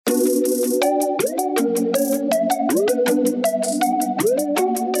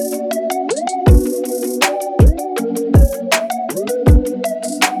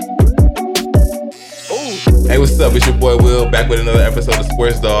up? It's your boy Will, back with another episode of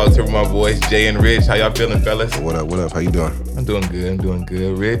Sports Dogs. Here with my boys Jay and Rich. How y'all feeling, fellas? What up? What up? How you doing? I'm doing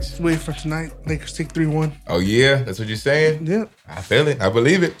good. Rich? Just waiting for tonight. Lakers take 3-1. Oh yeah, that's what you're saying? Yeah. I feel it. I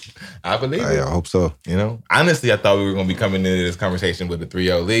believe it. I hope so. You know, honestly, I thought we were gonna be coming into this conversation with a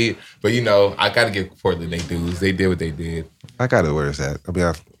 3-0 lead, but you know, I gotta give Portland their dues. They did what they did. I got it where it's at. I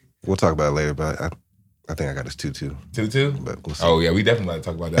mean, we'll talk about it later, but I think I got this 2-2. 2-2? But we'll see. Oh yeah, we definitely got to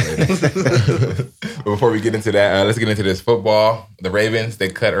talk about that later. But before we get into that, let's get into this football. The Ravens, they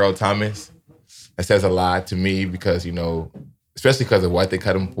cut Earl Thomas. That says a lot to me because, you know, especially because of what they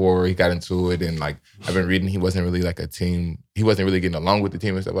cut him for. He got into it, and like I've been reading, he wasn't really like a team. He wasn't really getting along with the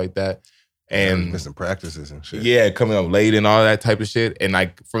team and stuff like that. And missing practices and shit. Yeah, coming up late and all that type of shit. And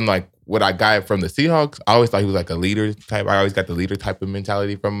like from like what I got from the Seahawks, I always thought he was like a leader type. I always got the leader type of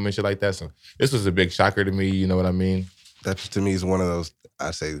mentality from him and shit like that. So this was a big shocker to me. You know what I mean? That to me is one of those. I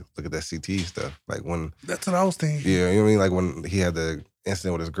say, look at that CT stuff. Like when. That's what I was thinking. Yeah, you know what I mean. Like when he had the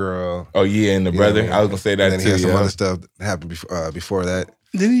incident with his girl. Oh yeah, and the brother. I was gonna say that and then too. He had some yeah. other stuff that happened before that.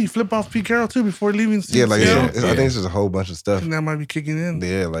 Didn't he flip off Pete Carroll too before leaving? Yeah, like Yeah. I think it's just a whole bunch of stuff. And that might be kicking in.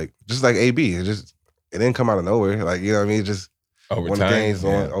 Yeah, like just like AB. It didn't come out of nowhere. Like, you know what I mean? Just Overtime, when the game's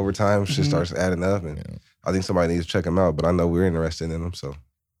yeah. on overtime, shit starts adding up. And I think somebody needs to check him out. But I know we're interested in him. So,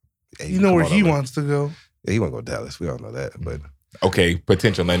 yeah, You know where he wants to go. Yeah, he want to go to Dallas. We all know that. But Okay,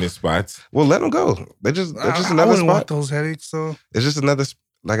 potential landing spots. well, let him go. They're just I another wouldn't spot. want those headaches. So It's just another.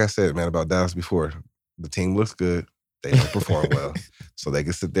 Like I said, man, about Dallas before. The team looks good. They don't perform well, so they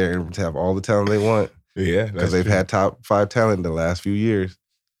can sit there and have all the talent they want Yeah, because they've had top 5 talent in the last few years.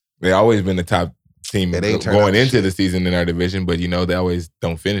 They always been the top team It ain't turned out going to into shit. the season in our division, but you know they always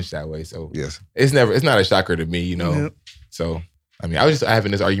don't finish that way. So Yes, it's not a shocker to me, you know. Yep. So I mean, I was just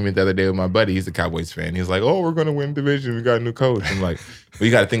having this argument the other day with my buddy. He's a Cowboys fan. He's like, "Oh, we're gonna win division. We got a new coach." I'm like, "Well,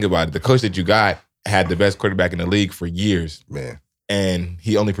 you got to think about it. The coach that you got had the best quarterback in the league for years, man. and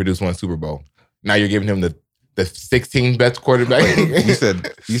he only produced 1 Super Bowl. Now you're giving him the 16th best quarterback.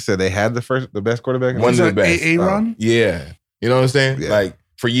 you said they had the best quarterback. One of the best. Aaron? Yeah, you know what I'm saying? Yeah. Like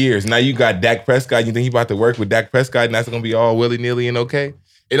for years. Now you got Dak Prescott. You think he about to work with Dak Prescott, and that's gonna be all willy nilly and okay?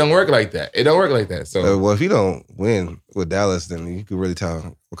 It don't work like that. So Well, if he don't win with Dallas, then you could really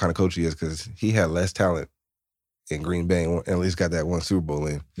tell what kind of coach he is because he had less talent in Green Bay and at least got that 1 Super Bowl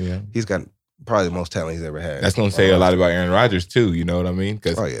in. yeah, He's got probably the most talent he's ever had. that's gonna say a lot about Aaron Rodgers too. You know what I mean?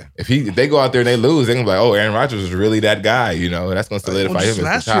 Because Oh yeah, if they go out there and they lose, they're gonna be like, "Oh, Aaron Rodgers was really that guy." You know, that's gonna solidify Well, him just as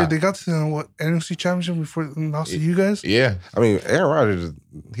last the year top. they got to the NFC Championship before they lost to you guys. Yeah, I mean Aaron Rodgers,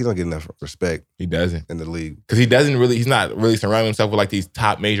 he don't get enough respect he doesn't. in the league. Because he's not really surrounding himself with like these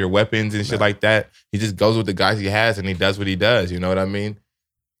top major weapons and shit like that. He just goes with the guys he has and he does what he does. You know what I mean?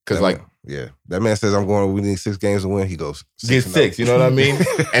 Because That like, man- yeah, that man says we need 6 games to win. He goes get 6, you know what I mean?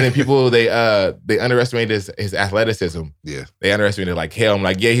 And then people, they underestimate his athleticism. Yeah, They underestimated like him.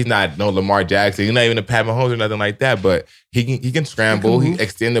 Like, yeah, he's not no Lamar Jackson. He's not even a Pat Mahomes or nothing like that. But he can scramble. He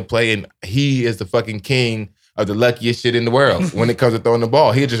extend the play, and he is the fucking king of the luckiest shit in the world when it comes to throwing the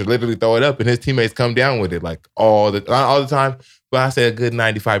ball. He'll just literally throw it up, and his teammates come down with it like not all the time, but I say a good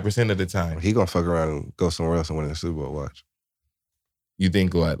 95% of the time. he gonna fuck around and go somewhere else and win the Super Bowl. Watch. You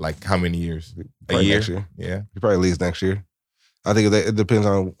think what? Like how many years? Probably A year? next year. Yeah. He probably leaves next year. I think it depends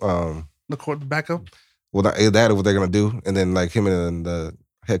on The backup. well that or what they're gonna do, and then like him and the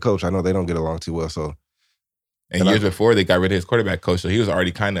head coach. I know they don't get along too well. So, And years before, they got rid of his quarterback coach, so he was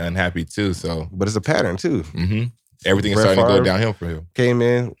already kind of unhappy too. So but it's a pattern too. everything is Brett starting to go Favre downhill for him. Came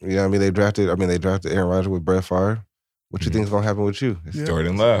in, you know what I mean? They drafted Aaron Rodgers with Brett Favre. What you think is gonna happen with you? Yeah.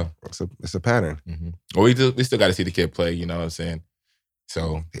 Jordan Love. It's a pattern. Well, we still got to see the kid play. You know what I'm saying?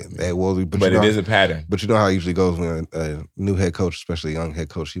 So, But it is a pattern. But you know how it usually goes when a new head coach, especially a young head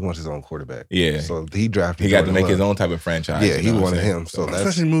coach, he wants his own quarterback. Yeah. So he drafted. He got to Jordan make his Love. own type of franchise. Yeah, you he know what I'm wanted saying? him. So that's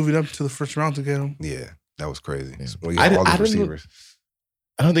Especially moving up to the first round to get him. yeah, that was crazy. Yeah. When you have all I these didn't- receivers.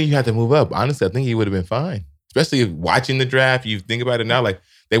 I don't think you had to move up. Honestly, I think he would have been fine. Especially watching the draft, you think about it now, like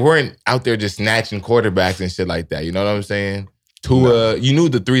they weren't out there just snatching quarterbacks and shit like that. You know what I'm saying? Tua, you knew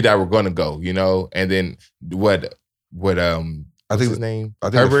the 3 that were going to go, you know? And then I think his name? I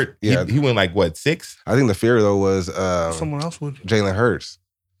think Herbert? yeah. He went like, what, 6? I think the fear though was Someone else would. Jalen Hurts.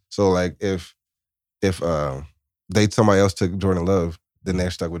 So like if somebody else took Jordan Love, then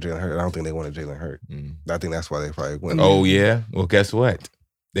they're stuck with Jalen Hurts. I don't think they wanted Jalen Hurts. I think that's why they probably went. Oh, yeah? Well, guess what?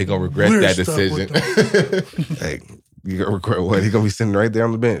 They're going to regret We're that stuck decision. with Hey, you gonna regret what? He's gonna be sitting right there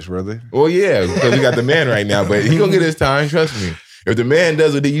on the bench, brother. Well, yeah, because we got the man right now, but he going to get his time, trust me. If the man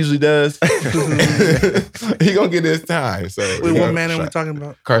does what he usually does, he going to get his time. So, Wait, what man are we talking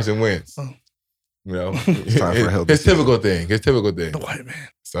about? Carson Wentz. Oh. You know, Time for a healthy his typical thing. The white man.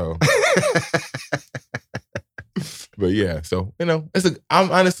 So, But yeah, so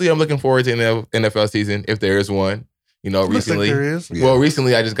I'm looking forward to the NFL season if there is one. Recently, like there is. Yeah. Well,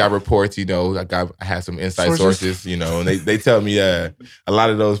 recently I just got reports. I had some inside sources. And they tell me a lot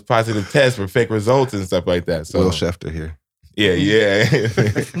of those positive tests were fake results and stuff like that. So Will Schefter here. Yeah.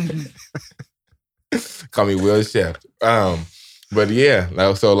 Call me Will Chef. But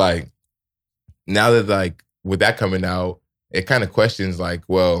yeah, so like now that like with that coming out, it kind of questions like,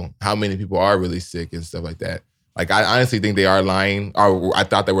 well, how many people are really sick and stuff like that. Like I honestly think they are lying, or I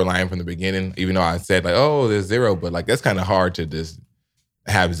thought they were lying from the beginning, even though I said like, oh, there's 0, but like that's kind of hard to just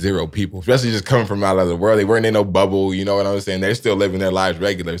have 0 people, especially just coming from out of the world. They weren't in no bubble, you know what I'm saying? They're still living their lives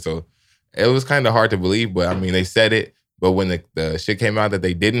regular, so it was kind of hard to believe. But I mean, they said it. But when the shit came out that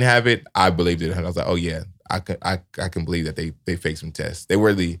they didn't have it, I believed it. And I was like, oh yeah, I can believe that they faked some tests. They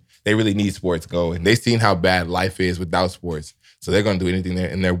really need sports going. They've seen how bad life is without sports. So they're gonna do anything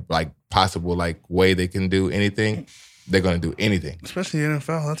in their like possible like way they can do anything. They're gonna do anything. Especially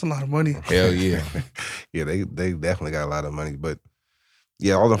NFL. That's a lot of money. Hell yeah. Yeah, they definitely got a lot of money. But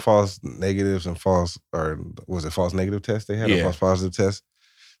yeah, all the false negatives and false negative tests they had, or false positive tests?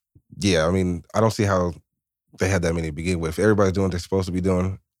 Yeah, I mean, I don't see how they had that many to begin with. If everybody's doing what they're supposed to be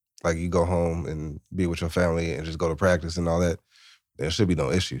doing, like you go home and be with your family and just go to practice and all that, there should be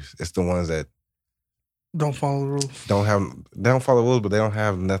no issues. It's the ones that don't follow the rules. They don't follow the rules, but they don't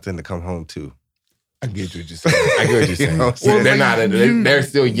have nothing to come home to. I get what you're saying. Well, they're not. They're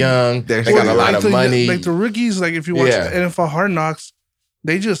still young. They got a lot of money. Like the rookies, like if you watch NFL Hard Knocks,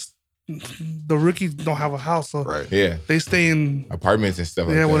 the rookies don't have a house, so they stay in apartments and stuff.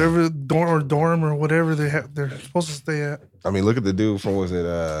 Yeah, like whatever dorm or whatever they're supposed to stay at. I mean, look at the dude from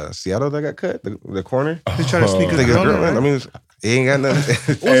Seattle that got cut, the corner. They try to sneak his girl. Right? I mean, he ain't got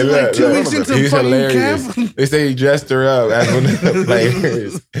nothing. Hey, like 2 weeks into he's fucking hilarious. camp. They say he dressed her up as one of the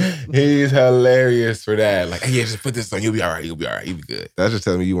players. He's hilarious for that. Like, hey, just put this on. You'll be all right. You'll be good. That's just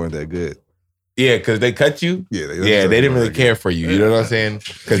telling me you weren't that good. Yeah, because they cut you. Yeah, they didn't really care for you. You know what I'm saying?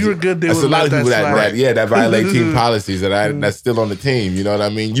 If you were good, they would a lot of people that violate team slide. policies that's still on the team. You know what I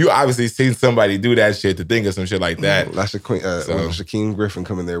mean? You obviously seen somebody do that shit to think of some shit like that. Like Shaquem Griffin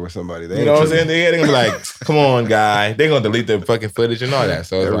coming there with somebody. You know what I'm saying? They're gonna be like, "Come on, guy." They're gonna delete the fucking footage and all that.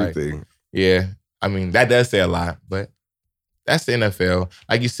 So it's everything. Like, yeah. I mean, that does say a lot, but that's the NFL.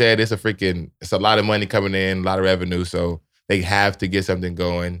 Like you said, it's a lot of money coming in, a lot of revenue. So they have to get something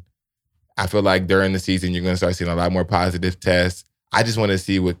going. I feel like during the season, you're going to start seeing a lot more positive tests. I just want to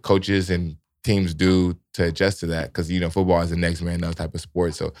see what coaches and teams do to adjust to that because, football is the next man up type of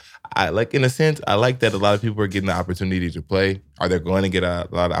sport. So, in a sense, I like that a lot of people are getting the opportunity to play, or they're going to get a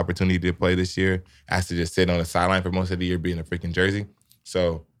lot of opportunity to play this year as to just sit on the sideline for most of the year being a freaking jersey.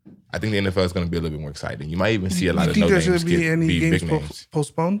 So, I think the NFL is going to be a little bit more exciting. You might even see a lot of no names be big names.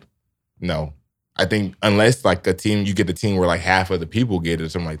 Postponed? No. I think unless you get a team where like half of the people get it or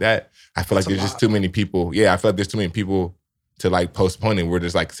something like that, I feel like there's just too many people. Yeah, I feel like there's too many people to like postpone it. Where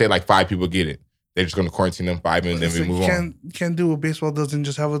there's like, say like 5 people get it. They're just going to quarantine them 5 and then we move on. You can't do what baseball doesn't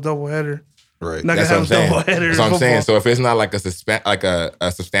just have a doubleheader. Right. Not That's gonna what have I'm saying. a doubleheader. That's what I'm saying. So if it's not like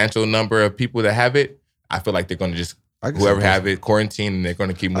a substantial number of people that have it, I feel like they're going to just, whoever have it, quarantine, and they're going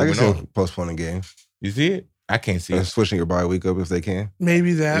to keep moving on. Postponing games. You see it? I can't see and it. Switching your bye week up if they can.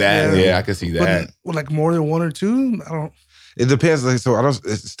 Maybe that. Yeah, I can see that. But like more than 1 or 2, I don't. It depends. It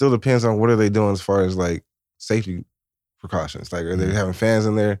still depends on what are they doing as far as like safety precautions. Like, are they having fans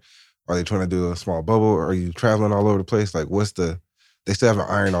in there? Are they trying to do a small bubble? Or are you traveling all over the place? Like, they still haven't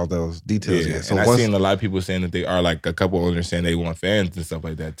ironed all those details yet. So and I've seen a lot of people saying that they are like a couple owners saying they want fans and stuff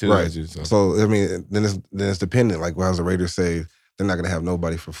like that too. Right. So I mean, then it's dependent. Like, how's the Raiders say they're not going to have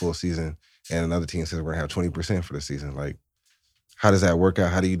nobody for full season, and another team says we're going to have 20% for the season. Like, how does that work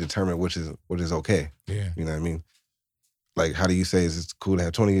out? How do you determine what is okay? Yeah. You know what I mean? Like, how do you say it's cool to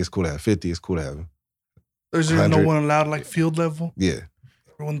have 20? It's cool to have 50. It's cool to have. Is there no one allowed like field level? Yeah.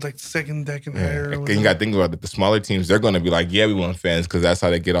 Everyone's like second deck and higher. And you got to think about it. The smaller teams, they're going to be like, yeah, we want fans because that's how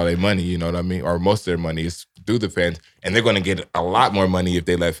they get all their money. You know what I mean? Or most of their money is through the fans. And they're going to get a lot more money if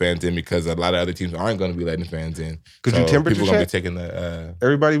they let fans in because a lot of other teams aren't going to be letting fans in. Could you temperature people going to check be taking the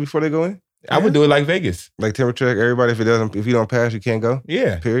everybody before they go in? I would do it like Vegas. Like temperature check everybody. If you don't pass, you can't go.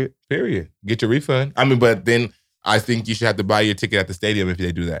 Yeah. Period. Get your refund. I mean, but then I think you should have to buy your ticket at the stadium if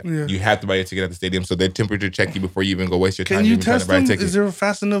they do that. Yeah. You have to buy your ticket at the stadium so they temperature check you before you even go waste your time. Can you test them? Is there a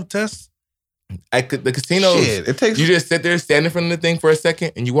fast enough test? At the casinos, you just sit there, stand in front of the thing for a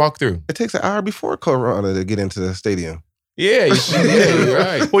second, and you walk through. It takes an hour before Corona to get into the stadium. Yeah, you're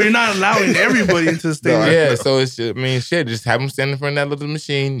right. Well, you're not allowing everybody into the stadium. Yeah, so it's just have them stand in front of that little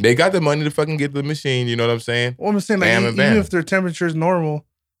machine. They got the money to fucking get the machine. You know what I'm saying? Well, I'm saying, like, even if their temperature is normal,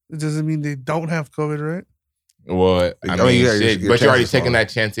 it doesn't mean they don't have COVID, right? Well, I mean shit. But you're already taking that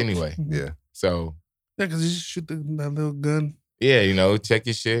chance anyway. Yeah. So. Yeah, because you just shoot that little gun. Yeah, you know, check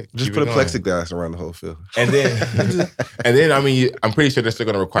your shit. Just put a plexiglass around the whole field. And then, I mean, I'm pretty sure they're still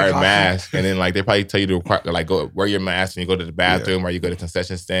going to require masks. And then, like, they probably tell you to require, like, go wear your mask when you go to the bathroom or you go to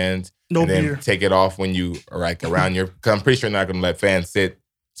concession stands. No and then beer. Take it off when you are, like, around your... Because I'm pretty sure they're not going to let fans sit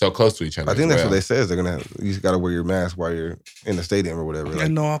so close to each other. I think that's what they say. They're going to... You got to wear your mask while you're in the stadium or whatever. Like,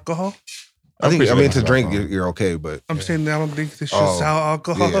 and no alcohol? I mean, to drink, you're okay, but... I'm saying I don't think they should sell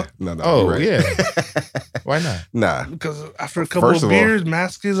alcohol. Yeah. No, oh, right. yeah. Why not? Nah. Because after a couple of beers,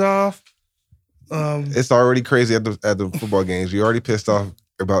 mask is off. It's already crazy at the football games. You're already pissed off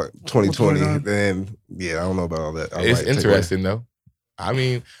about 2020. Then, yeah, I don't know about all that. It's interesting, though. I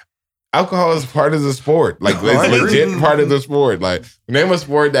mean... Alcohol is part of the sport. Like, it's legit part of the sport. Like, name a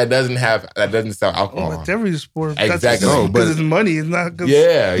sport that doesn't sell alcohol. Oh, it's every sport. Exactly. But it's money. It's not good.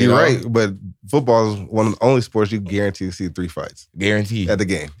 Yeah. You're right. But football is one of the only sports you guarantee to see 3 fights. Guaranteed. At the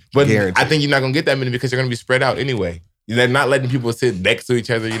game. But guaranteed. I think you're not going to get that many because you're going to be spread out anyway. They're not letting people sit next to each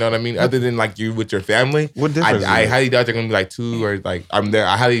other, you know what I mean? Other than like you with your family. What difference? I highly doubt they're gonna be like 2 or like I'm there.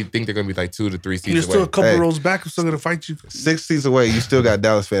 I highly think they're gonna be like 2 to 3 seats away. You're still a couple rows back. I'm still gonna fight you. 6 seats away, you still got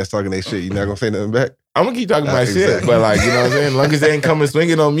Dallas fans talking their shit. You're not gonna say nothing back? I'm gonna keep talking my shit, but like, you know what I'm saying? As long as they ain't coming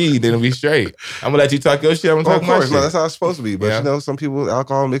swinging on me, then it'll be straight. I'm gonna let you talk your shit. I'm gonna talk my shit. No, that's how it's supposed to be. But you know, some people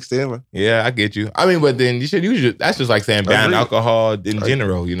alcohol mixed in. Like, yeah, I get you. I mean, but then you should that's just like saying ban alcohol in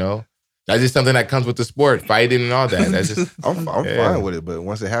general, you know? That's just something that comes with the sport, fighting and all that. That's just I'm fine with it, but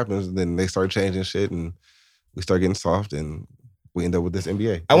once it happens, then they start changing shit and we start getting soft and we end up with this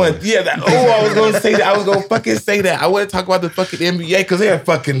NBA. I was gonna say that. I was gonna fucking say that. I want to talk about the fucking NBA because they're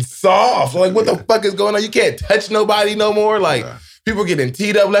fucking soft. Like, what the fuck is going on? You can't touch nobody no more. Like, people getting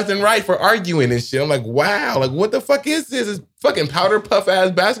teed up left and right for arguing and shit. I'm like, wow, like, what the fuck is this? It's fucking powder puff ass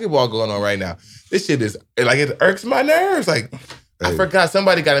basketball going on right now. This shit is, like, it irks my nerves. Like, I forgot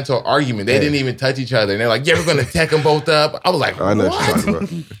somebody got into an argument. They didn't even touch each other. And they're like, yeah, we're going to tech them both up. I was like, I know what you're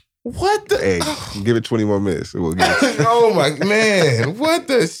talking about. What the? Hey, give it 20 more minutes. We'll get it. Oh, my man. What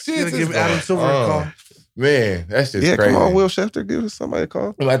the shit is give Adam Silver a call. Man, that's just crazy. Come on, Will Schefter, give somebody a call.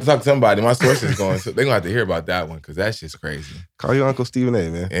 I'm going to have to talk to somebody. My source is going, so they're going to have to hear about that one because that's just crazy. Call your Uncle Stephen A,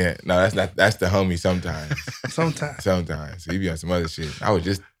 man. Yeah, no, that's not. That's the homie sometimes. Sometimes. So he be on some other shit. I was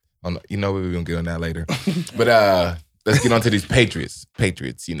just on, we're going to get on that later. But, let's get on to these Patriots.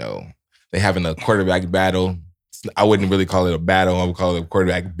 Patriots, they having a quarterback battle. I wouldn't really call it a battle. I would call it a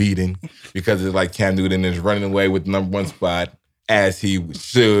quarterback beating because it's like Cam Newton is running away with the number 1 spot as he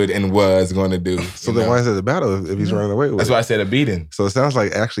should and was going to do. So then why is it a battle if he's running away with it? That's why I said a beating. So it sounds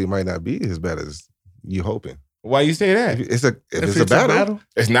like actually it might not be as bad as you hoping. Why you say that? If it's a battle?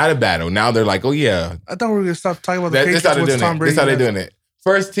 It's not a battle. Now they're like, oh yeah. I thought we were going to stop talking about the Patriots. That's how they're doing it.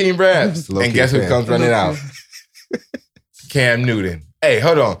 First team reps. And guess who comes running out? Cam Newton. Hey,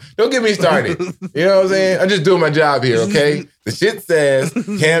 hold on. Don't get me started. You know what I'm saying? I'm just doing my job here, okay? The shit says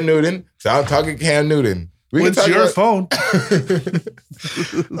Cam Newton, so I'm talking Cam Newton. What's your phone?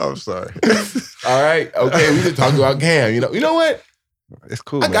 I'm sorry. All right. Okay, we can talk about Cam. You know what? It's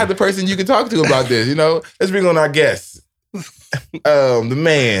cool, I got the person you can talk to about this, Let's bring on our guest. The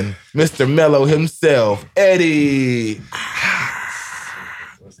man, Mr. Mello himself, Eddie.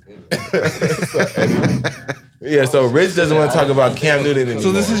 Yeah, so Rich doesn't want to talk about Cam Newton anymore.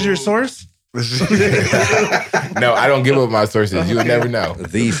 So this is your source? No, I don't give up my sources. You would never know.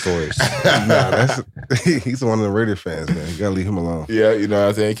 The source. He's one of the Raider fans, man. You gotta leave him alone. Yeah, you know what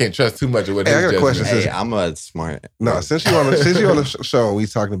I'm saying? You can't trust too much of what I got a question. Hey, I'm a smart. No, since you're on the show and we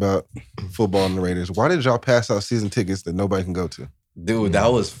talking about football and the Raiders, why did y'all pass out season tickets that nobody can go to? Dude, that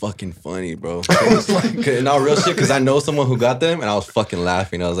was fucking funny, bro. It was like, no, real shit, because I know someone who got them, and I was fucking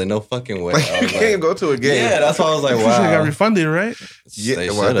laughing. I was like, no fucking way. You can't go to a game. Yeah, that's why I was like, wow. You should have got refunded, right? Yeah, they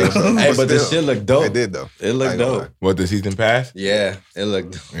should have. Hey, but this shit looked dope. It did, though. It looked dope. What, the season pass? Yeah, it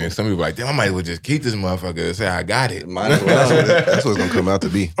looked dope. Man, some people are like, damn, I might as well just keep this motherfucker and say I got it. Might as well. That's what it's going to come out to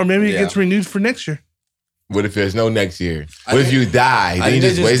be. Or maybe it gets renewed for next year. What if there's no next year? What if you die? Then you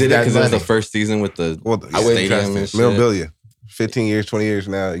just wasted that money. Because it was the first season with the stadium and shit. Memorabilia. 15 years, 20 years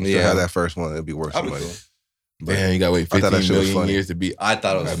now, you still have that first one. It'd be worth some money. Cool. Damn, you got to wait 15 million years to be. I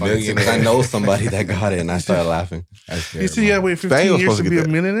thought it was funny because I know somebody that got it, and I started laughing. You see, you got to wait 15 years to be a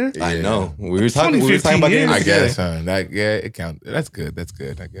millionaire? Yeah. I know. We were talking about years. I guess, son. It counts. That's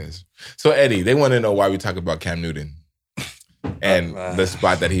good, I guess. So, Eddie, they want to know why we talk about Cam Newton and the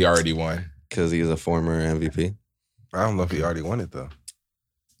spot that he already won. Because he's a former MVP. I don't know if he already won it, though.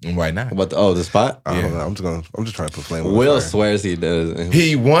 Why not? What the spot? I don't know. I'm just trying to put flame on Will fire. swears he does.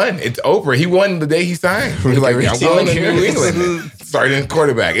 He won. It's over. He won the day he signed. He was like, I'm going to New England. Starting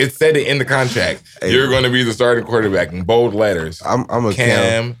quarterback. It said it in the contract. Hey, you're going to be the starting quarterback in bold letters. I'm a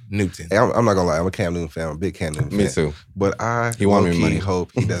Cam Newton. Hey, I'm not going to lie. I'm a Cam Newton fan. I'm a big Cam Newton fan. Me too. But he won me money.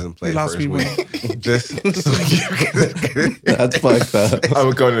 Hope he doesn't play first week. Just That's fucked up.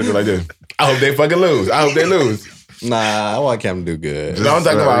 I'm going to like this. I hope they fucking lose. I hope they lose. Nah, I want Cam to do good. No, I'm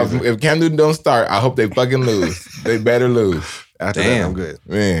talking about if Cam Newton don't start, I hope they fucking lose. They better lose. After that, I'm good.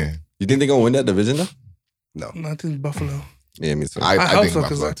 Man. You think they're going to win that division, though? No. I think Buffalo. Yeah, me too. I hope so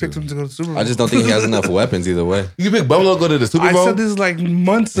because I picked him to go to the Super Bowl. I just don't think he has enough weapons either way. You pick Buffalo to go to the Super Bowl? I said this like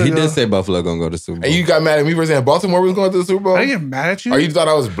months ago. He did say Buffalo going to go to the Super Bowl. And you got mad at me for saying Baltimore was going to the Super Bowl? I didn't get mad at you. Or you thought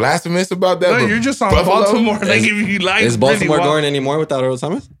I was blasphemous about that? No, you're just on Buffalo? Baltimore. Like, if you like, is Baltimore going anymore without Earl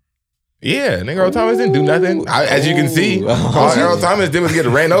Thomas? Yeah, nigga, Earl Thomas didn't do nothing. As you can see, all Earl Thomas did was get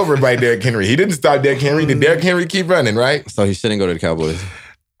ran over by Derrick Henry. He didn't stop Derrick Henry. Did Derrick Henry keep running, right? So he shouldn't go to the Cowboys.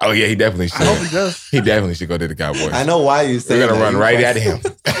 Oh, yeah, he definitely should. I hope he does. He definitely should go to the Cowboys. I know why you say We're going to run right at him.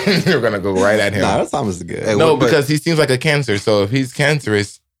 We're going to go right at him. Nah, Earl Thomas is good. Hey, no, because he seems like a cancer. So if he's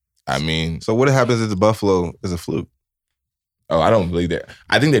cancerous, I mean. So what happens if the Buffalo is a fluke? Oh, I don't believe that.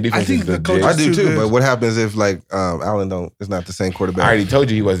 I think their defense is the legit. coach I do too, good. but what happens if like Allen is not the same quarterback? I already told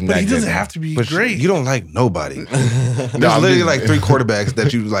you he wasn't But that he good. doesn't have to be But great. you don't like nobody. There's I'm literally just- like 3 quarterbacks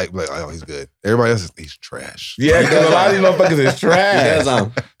that you like, oh, he's good. Everybody else he's trash. Yeah, because a lot of these motherfuckers is trash. Yes,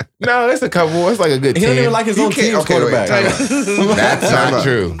 No, it's a couple. It's like a good he 10. don't even like his own team's quarterback. That's Time not out.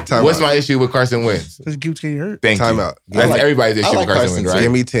 true. Time What's out. my issue with Carson Wentz? Because he keeps getting hurt. Thank Time you. out. That's I like- everybody's issue I with like Carson Carson Wentz, too. right?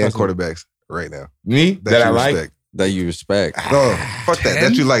 Give me 10 quarterbacks right now. Me? That I you like? respect. That you respect. No, fuck that.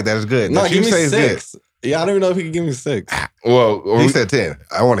 That you like. That is good. No, that give you me say is good. 6. Yeah, I don't even know if he can give me 6. Well, He said 10.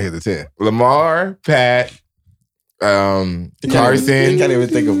 I want to hear the 10. Lamar, Pat, Carson. You can't even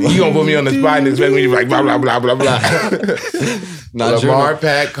think of You gonna put me on the spot and expect me to be like blah blah blah blah blah. Lamar,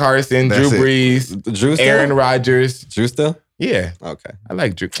 Pat, Carson, That's Drew it. Brees, Drew still? Aaron Rodgers. Drew still? Yeah, Okay. I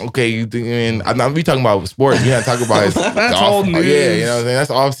like Drew. Okay, you think? I'm not. We talking about sports. We not talking about his. That's off, old news. Yeah, you know what I'm saying. That's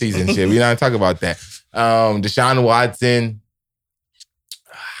off season shit. We not talking about that. Deshaun Watson.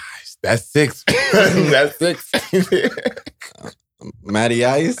 That's 6. That's 6. Matty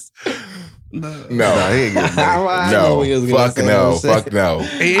Ice? No. Nah, he ain't getting money. No, fuck no, fuck no.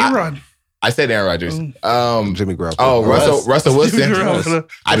 Hey, Aaron. I said Aaron Rodgers. Jimmy Garoppolo. Oh, Russell Wilson. Jimmy Garoppolo.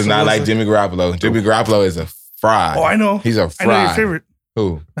 I do not like Jimmy Garoppolo. Jimmy Garoppolo is a fraud. Oh, I know. He's a I fraud. know your favorite.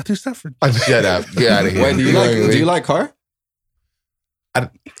 Who? Matthew Stafford. Shut up. Get out of here. Wait, do you like Carr? I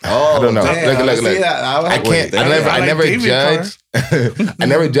don't know. Damn, Look. see that? I can't. I never David judge. I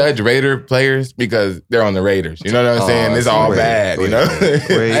never judge Raider players because they're on the Raiders. You know what I'm saying? It's all bad. You know,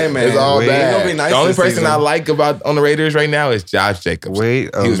 Hey, man. it's all It's bad. gonna be nice The only this person season. I like about on the Raiders right now is Josh Jacobs. Wait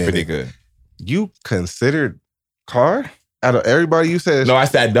a He was minute. pretty good. You considered Carr out of everybody? You said No, I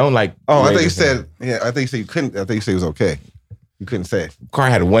said I don't like. Oh, I thought you Raiders said I think you said you couldn't. I think you said it was okay. You couldn't say it. Carr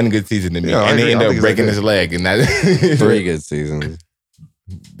had one good season to me, Yeah, I and agree. he I ended think up it's breaking good. his leg, and that 3 good seasons.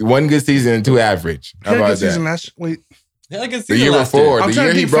 one good season and 2 average. How He had a about good season that? last. Wait, He had a good The season year last before, year. I'm the trying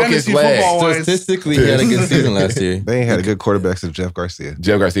year to he do broke his fantasy leg. football. Statistically, he had a good season last year. They ain't had a good quarterback since Jeff Garcia.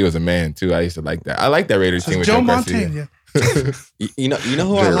 Jeff Garcia was a man too. I used to like that. I like that Raiders team with Joe Jeff Garcia. Montana. You know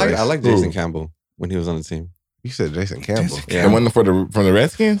who I Jerry like? Rice. I like Who? Jason Campbell when he was on the team. You said Jason Campbell. Yeah. The one from the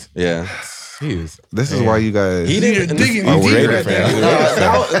Redskins. Yeah. Jeez. This is Yeah. why you guys. He You're didn't. digging Oh, deep Raider right fan.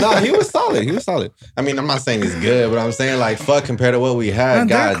 there. No, he was solid. He was solid. I mean, I'm not saying he's good, but I'm saying like fuck compared to what we had. Man,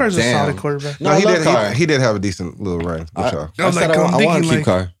 Derek God Carr's a solid damn. quarterback. No, No, I he love did. Carr. He did have a decent little run. With y'all. No, I said like, I I'm want to thinking, keep like-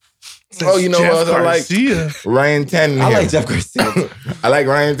 Carr. Oh, you know Jeff what else I like? Garcia. Ryan Tannehill. I like Jeff Garcia. I like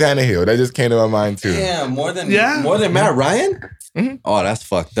Ryan Tannehill. That just came to my mind too. Damn, more than Yeah. Matt Ryan. Mhm. Oh, that's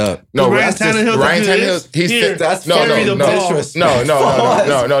fucked up. No, Ryan that's just- Tannehill Ryan doesn't do Tannehill. this? He's Here, That's no, carry no, the no, ball. no.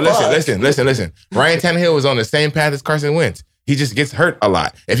 Listen. Ryan Tannehill was on the same path as Carson Wentz. He just gets hurt a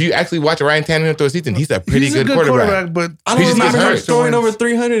lot. If you actually watch Ryan Tannehill through a season, he's a pretty He's good a quarterback. but I He don't just gets remember him hurt. scoring over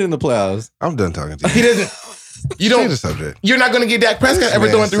 300 in the playoffs. I'm done talking to you. He doesn't. You Change don't. the subject. You're not going to get Dak Prescott This ever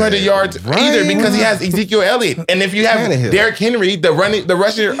man throwing 300 said yards either Ryan because he has Ezekiel Elliott. And if you have Tannehill. Derrick Henry, the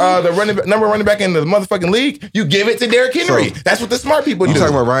number running back in the motherfucking league, you give it to Derrick Henry. So- That's what the smart people You do.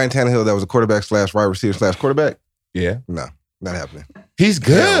 talking about Ryan Tannehill that was a quarterback / wide receiver / quarterback? Yeah. No, not happening. He's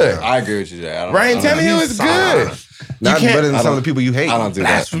good. I agree with you, Jay. Ryan Tannehill is good. Not better than some of the people you hate. I don't do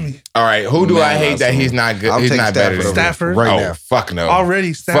that. All right, who do I hate that he's not good? He's not better than Stafford. Right now. Fuck no.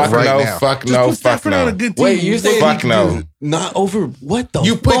 Already Stafford. Fuck no. On a good team. Wait, you say fuck no. Not over what the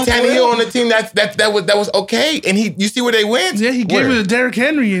You put fuck? Tannehill on the team that was okay, and you see where they went. Yeah, he gave it to Derrick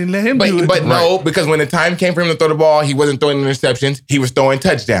Henry and let him do it. But no, because when the time came for him to throw the ball, he wasn't throwing interceptions. He was throwing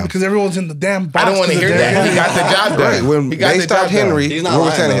touchdowns. Because everyone's in the damn box. I don't want to hear that. He got the job done. Right. When they stopped Henry, where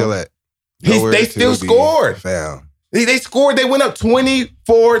was Tannehill at? They still scored. They scored. They went up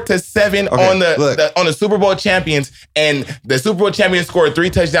 24-7 on the Super Bowl champions, and the Super Bowl champions scored 3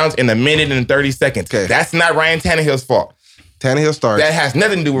 touchdowns in a minute and 30 seconds. Okay. That's not Ryan Tannehill's fault. Tannehill starts. That has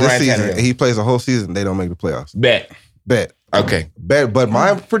nothing to do with Ryan Tannehill. He plays a whole season. They don't make the playoffs. Bet. Okay. Bet. But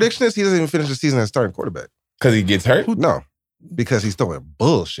my prediction is he doesn't even finish the season as starting quarterback. Because he gets hurt? No. Because he's throwing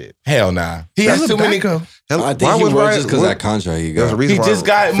bullshit. Hell nah. He has too many. I think he was just because of that contract he got. He just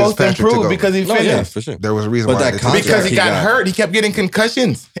got most improved because he finished. Yeah, for sure. There was a reason why. Because he got hurt. He kept getting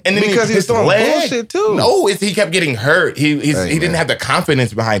concussions. And then because he was throwing bullshit too. No, he kept getting hurt. He didn't have the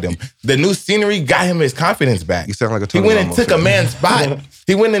confidence behind him. The new scenery got him his confidence back. You sound like a Tony Romo. He went and took a man's spot.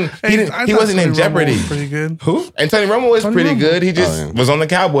 He went in. He wasn't in jeopardy. Pretty good. Who? And Tony Romo was pretty good. He just was on the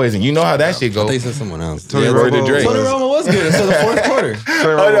Cowboys, and you know how that shit goes. They said someone else. Tony Romo was good until the fourth quarter.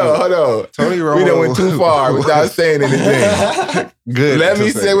 Hold on. Tony Romo. We done went too far without saying anything. Good. Let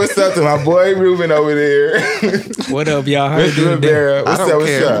me say what's up to my boy Ruben over there. What up, y'all? How you doing? What's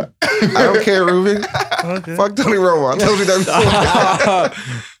up? I don't care, Ruben. Okay. Fuck Tony Romo. I told you that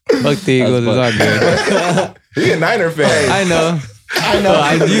before. Fuck the Eagles. It's all good. He a Niner fan. I know.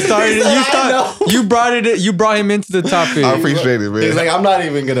 You brought him into the topic. I appreciate it, man. He's like, I'm not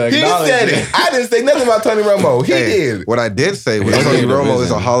even gonna acknowledge He said it. I didn't say nothing about Tony Romo. He did. What I did say was Tony Romo is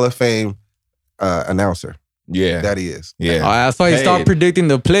a Hall of Fame announcer. Yeah. That he is. Yeah. That's why he stopped predicting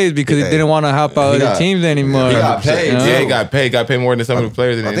the plays because he didn't want to help out other teams anymore. He got paid. Yeah, he got paid. Got paid more than some of the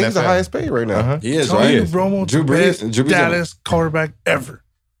players in the NFL. I think he's the highest paid right now. He is, Tony right? Romo, Drew Brees, Dallas quarterback ever.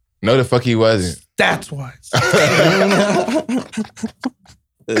 No, the fuck he wasn't. That's why.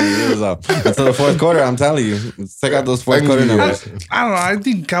 Until the fourth quarter, I'm telling you. Check out those fourth quarter numbers. I don't know. I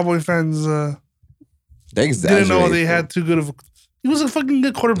think Cowboy fans didn't know they had too good of a... He was a fucking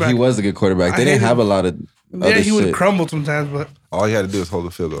good quarterback. He was a good quarterback. They didn't have a lot of he would crumble sometimes, but... All you had to do is hold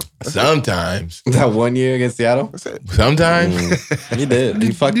the field goal. Sometimes. That 1 year against Seattle? That's it. Sometimes. He did.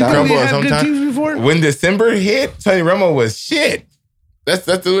 He fucked out. Crumble sometimes. When December hit, Tony Romo was shit. That's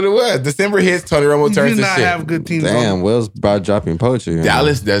what it was. December hits, Tony Romo turns to shit. Have good teams. Damn, Will's about dropping poetry.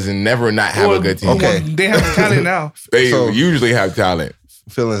 Dallas doesn't never not have a good team. Okay. They have talent now. They usually have talent.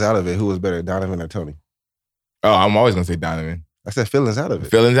 Feelings out of it. Who was better, Donovan or Tony? Oh, I'm always going to say Donovan. I said feelings out of it.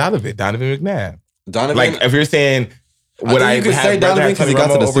 Feelings out of it. Donovan McNabb. Like, if you're saying... Would I could say Donovan because he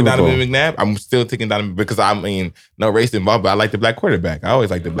got to the Super Bowl. Donovan McNabb? I'm still taking Donovan because no race involved, but I like the black quarterback. I always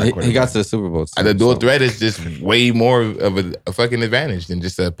like the black quarterback. He got to the Super Bowl. Too, the dual threat is just way more of a fucking advantage than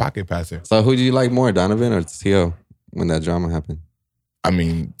just a pocket passer. So who do you like more, Donovan or T.O. when that drama happened? I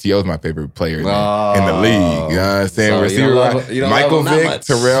mean, T.O.'s my favorite player in the league. You know what I'm saying? So receiver, Michael Vick,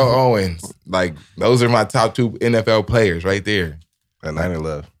 Terrell Owens. Like, those are my top 2 NFL players right there. That Niner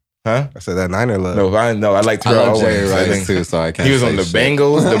love. Huh? I said that Niner love. No, I like Terrell Owens too, so I can't. He was on the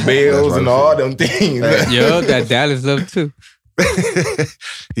Bengals, the Bills, and all them things. Yo, that Dallas love too.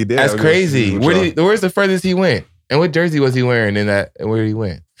 He did. That's crazy. Where's the furthest he went? And what jersey was he wearing in that? Where he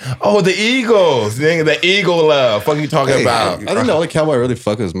went? Oh, the Eagles. The Eagle love. What are you talking about? I think the only Cowboy I really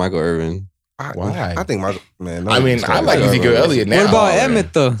fuck is Michael Irvin. Why? I think Michael, man. I like Ezekiel Elliott now. What about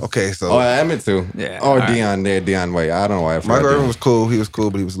Emmett though? Okay, so Emmett too. Yeah. Or Deion. Deion White. I don't know why. Michael Irvin was cool. He was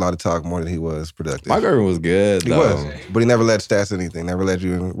cool, but he was allowed to talk more than he was productive. Michael Irvin was good. He was, but he never led stats anything. Never led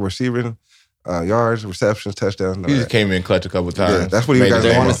you in receiving, yards, receptions, touchdowns. He just came in clutch a couple times. Yeah, that's what he got.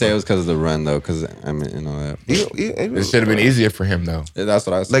 They want to say it was because of the run though, because I mean, you know that. It should have been easier for him though. Yeah, that's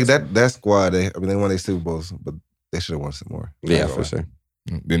what I said. Like that squad. They won their Super Bowls, but they should have won some more. Yeah, for sure.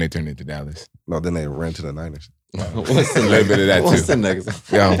 Then they turned into Dallas. No, then they ran to the Niners. What's the a little bit of that too. What's the next?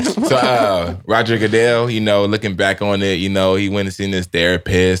 So Roger Goodell, looking back on it, he went and seen this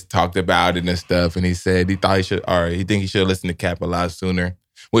therapist, talked about it and stuff, and he said he thought he should, or he think he should listen to Cap a lot sooner,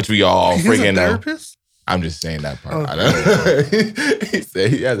 which we all freaking know. Therapist? I'm just saying that part. Okay. He said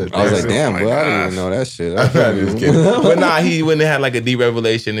he has a therapist. I was like, damn, boy, I didn't even know that shit. I'm just kidding. But nah, he went and had like a deep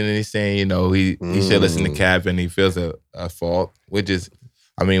revelation, and then he's saying, he should listen to Cap, and he feels a fault, which is.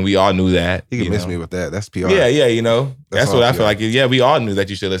 I mean, we all knew that. He can miss me with that. That's PR. Yeah, you know. That's what I feel like. Yeah, we all knew that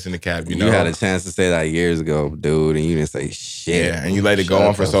you should listen to Cap, you know. You had a chance to say that years ago, dude, and you didn't say shit. Yeah, and you let it go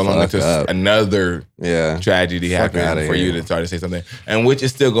on for so long until another tragedy happened for you to start to say something. And which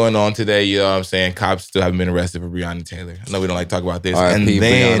is still going on today, you know what I'm saying? Cops still haven't been arrested for Breonna Taylor. I know we don't like to talk about this. And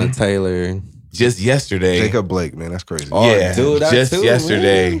then Breonna Taylor. Just yesterday. Jacob Blake, man, that's crazy. Oh, yeah, dude, just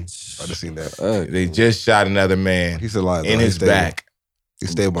yesterday. Man. I just seen that. They just shot another man. He's alive. In his back.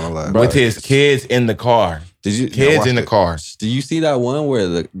 He's stable and alive. With his kids in the car. Kids in the car. Did you see that one where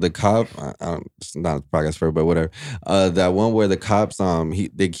the cop? It's not a podcast for it, but whatever. That one where the cops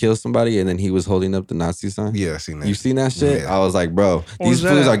they killed somebody and then he was holding up the Nazi sign. Yeah, I seen that. You seen that shit? Yeah. I was like, bro, these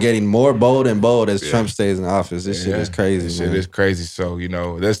fools are getting more bold and bold as Trump stays in office. This shit is crazy. This shit is crazy. So you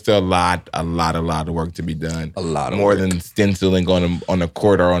know, there's still a lot of work to be done. A lot of more than stenciling on the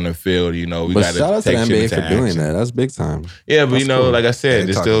court or on the field. You know, we got to shout out to the NBA for doing that. That's big time. Yeah, but you know, like I said,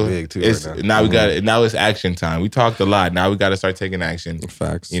 it's still big too right now. We got it. Now it's action time. We talked a lot. Now we got to start taking action.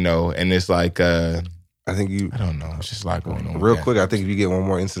 Facts. You know, and it's like I think I don't know. It's just a lot going on. Real quick, I think if you get one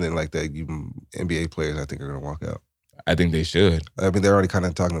more incident like that, NBA players, I think, are gonna walk out. I think they should. I mean, they're already kind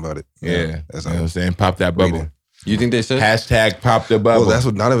of talking about it. Yeah, you know what I'm saying? Pop that bubble. Reading. You think they should? # pop the bubble. Well, that's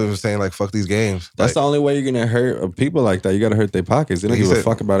what none of it was saying. Like, fuck these games. That's the only way you're gonna hurt people like that. You gotta hurt their pockets. They don't give a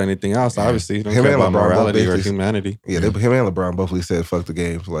fuck about anything else. Obviously, you don't care about morality or humanity. Yeah, him and LeBron both said, "Fuck the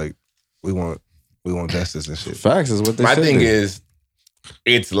games." Like, we want justice and shit. Facts is what they. My thing is,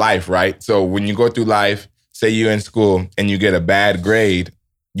 it's life, right? So when you go through life, say you're in school and you get a bad grade,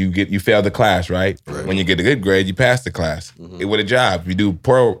 you fail the class, right? When you get a good grade, you pass the class. With a job, you do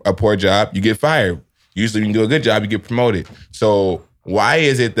a poor job, you get fired. Usually, when you do a good job, you get promoted. So why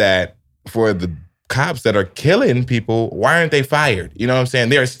is it that for the cops that are killing people, why aren't they fired? You know what I'm saying?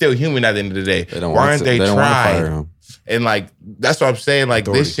 They are still human at the end of the day. Why aren't they tried? And like that's what I'm saying. Like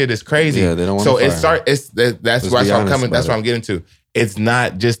this shit is crazy. Yeah, they don't want to fire. That's why I'm coming. That's what I'm getting to. It's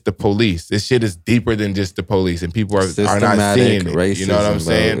not just the police. This shit is deeper than just the police, and people are not seeing it. Racism, you know what I'm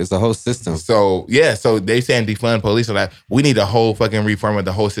saying? It's the whole system. So yeah, so they saying defund police, so that we need a whole fucking reform of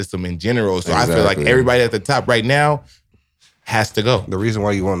the whole system in general. So I feel like everybody at the top right now has to go. The reason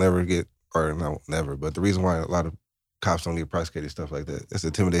why you won't never get, or not never, but the reason why a lot of cops don't get prosecuted, stuff like that, it's the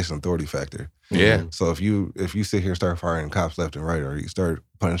intimidation authority factor. Yeah. So if you sit here and start firing cops left and right, or you start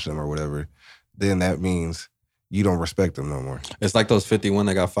punishing them or whatever, then that means you don't respect them no more. It's like those 51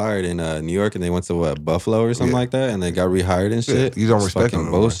 that got fired in New York and they went to Buffalo or something like that, and they got rehired and shit. You don't respect them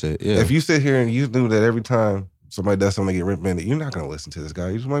no bullshit. Yeah. If you sit here and you knew that every time somebody does something, they get reprimanded, you're not going to listen to this guy.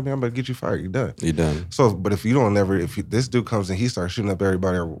 You just might be, I'm about to get you fired. You're done. You're done. So, but if this dude comes and he starts shooting up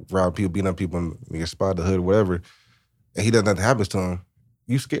everybody around people, beating up people in your spot, the hood, whatever, and he doesn't nothing happens to him,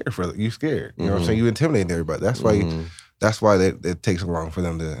 you scared. You know what I'm saying? You intimidating everybody. That's why it takes so long for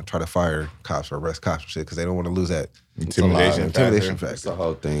them to try to fire cops or arrest cops and shit, because they don't want to lose that intimidation factor. It's the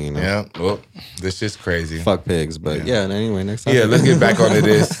whole thing, you know? Yeah, well, this shit's crazy. Fuck pigs, but yeah, and anyway, next time. Yeah, let's get back onto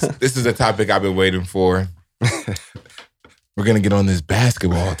this. This is a topic I've been waiting for. We're going to get on this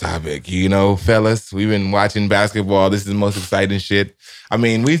basketball topic. You know, fellas, we've been watching basketball. This is the most exciting shit. I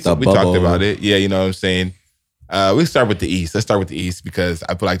mean, we talked about it. Yeah, you know what I'm saying? We start with the East. Let's start with the East because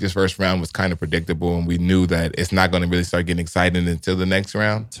I feel like this first round was kind of predictable, and we knew that it's not going to really start getting exciting until the next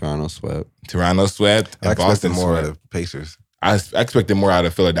round. Toronto swept. And Boston more swept. Out of Pacers. I expected more out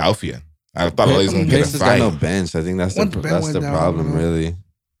of Philadelphia. I thought they was going to get a Pacers fight. got no bench. I think that's the problem, really.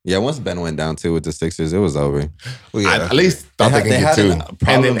 Yeah, once Ben went down too with the Sixers, it was over. Well, yeah, I at least thought they could get two.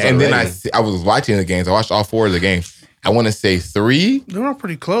 And then I was watching the games. I watched all 4 of the games. I want to say 3. They were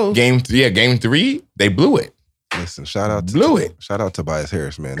pretty close. Game 3, they blew it. Listen, shout out to Tobias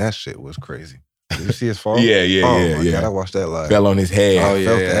Harris, man. That shit was crazy. Did you see his fall? Yeah. God, I watched that live. Fell on his head. Oh, yeah.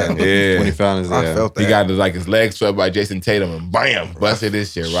 I felt that. Yeah. When he found his head. I felt that. He got his legs swept by Jason Tatum and bam, busted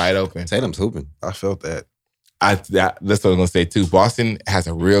this shit right open. Tatum's hooping. I felt that. That's what I'm going to say too. Boston has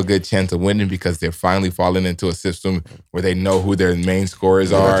a real good chance of winning because they're finally falling into a system where they know who their main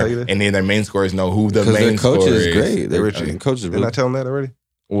scorers are, and then their main scorers know who the main scorer is. Coach is great. Their coach is Didn't I tell him that already?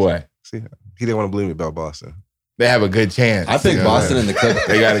 What? See, he didn't want to believe me about Boston. They have a good chance. I picked Boston and the Clippers.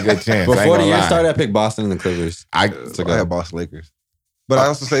 They got a good chance. Before the year started, I picked Boston and the Clippers. I had Boston Lakers. But I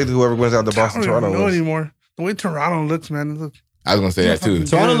also say to whoever wins out the Boston, Toronto I don't know anymore. The way Toronto looks, man. I was going to say that too.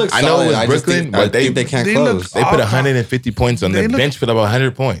 Toronto looks I know solid. it was Brooklyn, but they can't close. They put 150 points on their bench, put up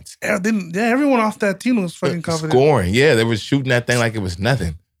 100 points. Yeah, everyone off that team was fucking confident. Scoring. Yeah, they were shooting that thing like it was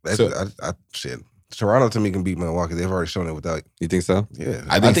nothing. Shit. Toronto to me can beat Milwaukee. They've already shown it without. You think so? Yeah.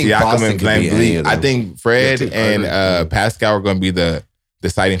 I think Siakam and VanVleet. I think Fred and Pascal are going to be the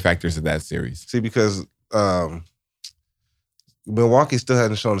deciding factors of that series. See, because Milwaukee still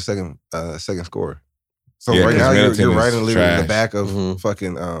hasn't shown a second score. So right now you're right in the back of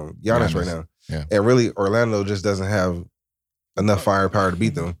fucking Giannis right now. Yeah. And really, Orlando just doesn't have enough firepower to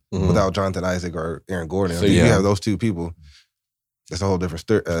beat them without Jonathan Isaac or Aaron Gordon. So you have those two people. It's a whole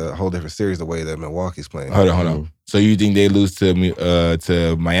different series the way that Milwaukee's playing. Hold on. So you think they lose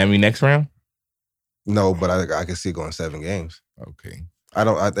to Miami next round? No, but I can see it going 7 games. Okay.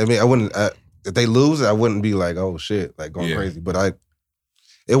 I wouldn't. If they lose, I wouldn't be like, oh shit, like going crazy. But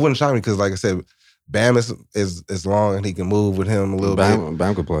it wouldn't shock me because, like I said, Bam is long and he can move with him a little bit.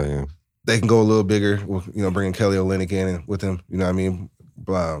 Bam could play, yeah. They can go a little bigger, bringing Kelly Olynyk in with him. You know what I mean?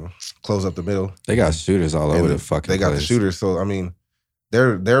 Close up the middle. They got shooters all over the fucking They got place. the shooters. So, I mean,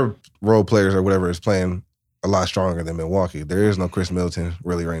 their role players or whatever is playing a lot stronger than Milwaukee. There is no Chris Middleton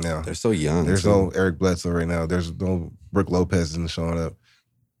really right now. They're so young. There's no Eric Bledsoe right now. There's no Brook Lopez isn't showing up.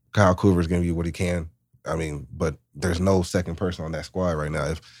 Kyle Kuzma's going to be what he can. I mean, but there's no second person on that squad right now.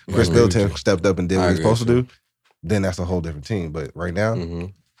 If Chris Middleton stepped up and did what he's supposed to do, then that's a whole different team. But right now,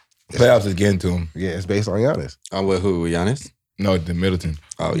 playoffs is getting to him. Yeah, it's based on Giannis. With who? Giannis? No, the Middleton.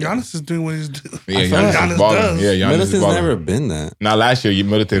 Oh, Giannis is doing what he's doing. Yeah, Giannis is balling. Yeah, Giannis Middleton's never been that. Now, last year,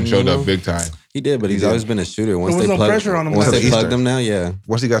 Middleton showed up big time. He did, but he's always been a shooter. Once there was no pressure on him. Once they plugged him now, yeah.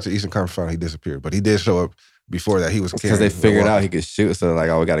 Once he got to the Eastern Conference Final, he disappeared. But he did show up before that. He was because they figured out he could shoot, so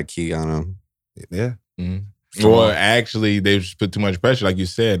like, we got a key on him. Yeah. Mm-hmm. Well, actually, they just put too much pressure, like you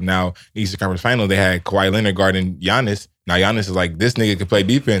said. Now, Eastern Conference Final, they had Kawhi Leonard guarding Giannis. Now, Giannis is like, this nigga can play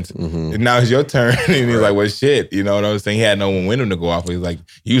defense. And now it's your turn. And he's like, well, shit. You know what I'm saying? He had no one winning to go off. He's like,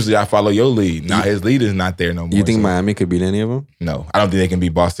 usually I follow your lead. Now his lead is not there no more. You think Miami could beat any of them? No. I don't think they can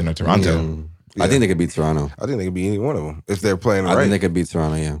beat Boston or Toronto. Yeah. I think they could beat Toronto. I think they could beat any one of them if they're playing right. I think they could beat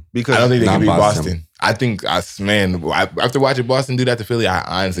Toronto, yeah. Because I don't think they can beat Boston. I think, after watching Boston do that to Philly,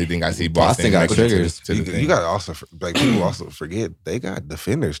 I honestly think I see Boston got triggers. You got to also, people also forget, they got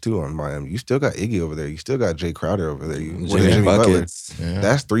defenders too on Miami. You still got Iggy over there. You still got Jay Crowder over there. Jimmy Buckets. Yeah.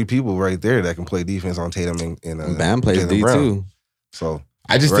 That's 3 people right there that can play defense on Tatum and Bam plays D too. So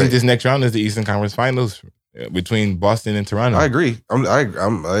I just think this next round is the Eastern Conference Finals between Boston and Toronto. I agree.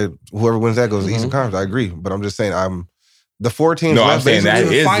 Whoever wins that goes to the Eastern Conference. I agree, but I'm just saying the 4 teams. No, I'm saying that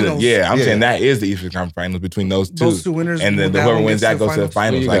is saying that is the Eastern Conference Finals between those two. Those two winners, and then whoever wins that goes to the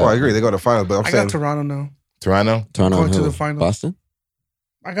finals. I agree. They go to the finals, but I got Toronto now. Toronto going to the finals. Boston.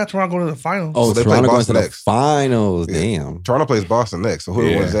 I got Toronto going to the finals. Oh, so Toronto going to the finals. Yeah. Damn. Toronto plays Boston next, so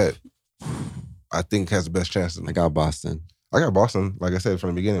whoever wins that, I think has the best chance. I got Boston. Like I said from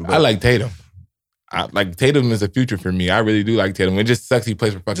the beginning. But I like Tatum. Tatum is the future for me. I really do like Tatum. It just sucks he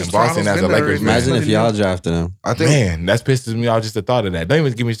plays for fucking Boston as a Lakers fan. Imagine if y'all drafted him. Man, that pisses me off just the thought of that. Don't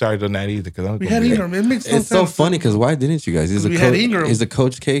even get me started on that either. We had Ingram. It makes no sense. It's so funny because why didn't you guys? He's a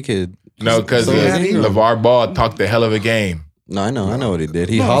Coach K kid. No, because LeVar Ball talked the hell of a game. No, I know what he did.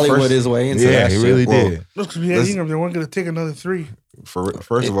 He Hollywood his way into that shit. Yeah, he really did. Look, because we had Ingram. They weren't going to take another 3.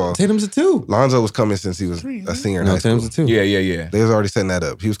 First of all, Tatum's a 2. Lonzo was coming since he was a senior in high school. Tatum's a 2. Yeah. They was already setting that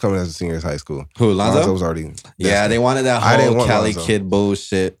up. He was coming as a senior in high school. Who, Lonzo was already. Yeah, they wanted that whole Cali kid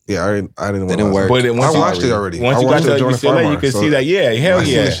bullshit. Yeah, I didn't want it. Didn't work. But I watched it already. Once you got to UCLA, you could see that. Yeah, hell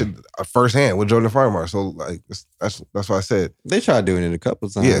yeah. I seen it firsthand with Jordan Farmar. So like that's why I said they tried doing it a couple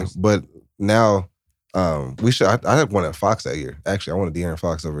times. Yeah, but now. We should. I had one at Fox that year. Actually, I wanted De'Aaron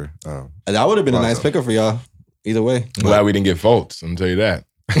Fox over. That would have been a nice pickup for y'all. Either way, I'm glad we didn't get Fultz. I'm gonna tell you that.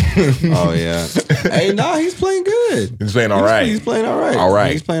 Oh yeah. Hey, he's playing good. He's playing all right. He's playing all right. All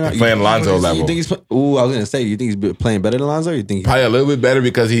right. He's playing Lonzo level. You think he's? I was gonna say. You think he's playing better than Lonzo? Or you think probably a little bit better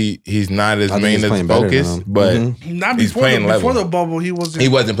because he's not as main as focus, but he's playing level. Before the bubble, he wasn't. He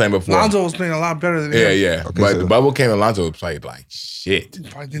wasn't playing before. Lonzo was playing a lot better than him. Yeah. Okay, but the bubble came and Lonzo played like shit.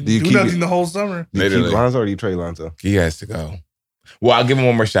 He didn't do nothing the whole summer. Do you keep Lonzo or do you trade Lonzo? He has to go. Well, I'll give him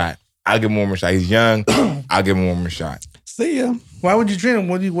one more shot. He's young. I'll give him one more shot. See ya. Why would you trade him?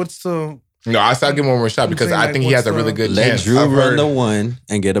 What's the? No, I still give him one more shot because I think he has a really good chance. Let Drew run the 1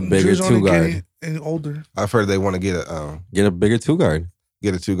 and get a bigger 2 guard. And older. I've heard they want to get a bigger 2 guard.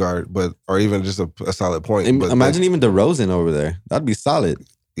 Get a 2 guard, or even just a solid point. Imagine even DeRozan over there. That'd be solid.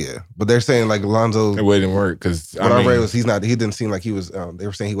 Yeah, but they're saying like Lonzo. It wouldn't work because what I read was he didn't seem like he was. They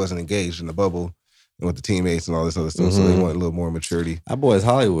were saying he wasn't engaged in the bubble. With the teammates and all this other stuff, so they want a little more maturity. That boy's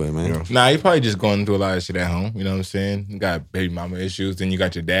Hollywood, man. You know? Nah, he probably just going through a lot of shit at home. You know what I'm saying? You got baby mama issues, then you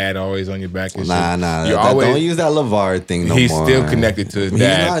got your dad always on your back and shit. You don't use that LeVar thing no more. He's still connected to his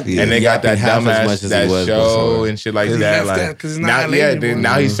dad. And they got that dumbass that show and shit like that.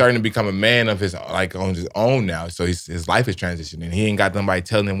 Now he's starting to become a man of his on his own now. So his life is transitioning. He ain't got somebody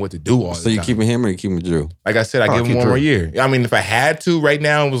telling him what to do all the time. So you keeping him or you keeping Drew? Like I said, I give him one more year. I mean, if I had to right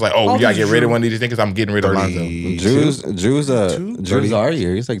now, it was like, we gotta get rid of one of these niggas, I'm I'm getting rid of Lonzo. Drew's our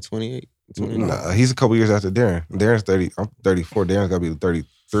year. He's like 28. Nah, he's a couple years after Darren. Darren's 30. I'm 34. Darren's got to be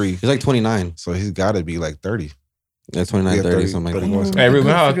 33. He's like 29. So he's got to be like 30. Yeah, 29, 30, something like that. Hey,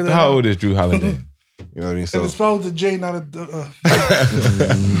 Ruben, how old is Drew Holiday? You know what I mean? So it's spelled with a J, not a.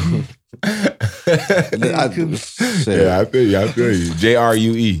 I feel you.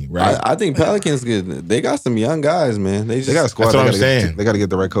 JRUE, right? I think Pelicans good. They got some young guys, man. They got a squad. That's what I'm saying. They got to get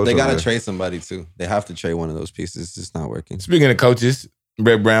the right coach. They got to trade somebody too. They have to trade one of those pieces. It's just not working. Speaking of coaches,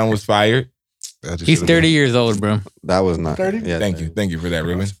 Brett Brown was fired. He's 30 years old, bro. That was not 30. Yeah, thank you for that,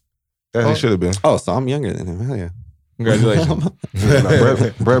 Ruben. He should have been. Oh, so I'm younger than him. Hell yeah! Congratulations.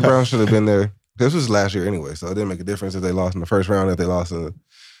 Brett Brown should have been there. This was last year anyway, so it didn't make a difference if they lost in the first round. If they lost in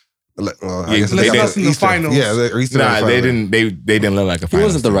I guess they lost in the finals. Yeah, they didn't look like a finals. He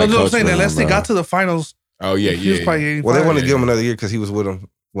wasn't the right coach. I'm saying unless they got to the finals. Oh yeah, he was probably 85. Well, they wanted to give him another year because he was with them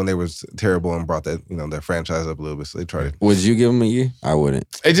when they was terrible and brought that their franchise up a little bit. So they tried it. Would you give him a year? I wouldn't.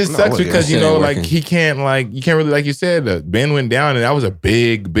 It just sucks because you can't you can't really, like you said, Ben went down and that was a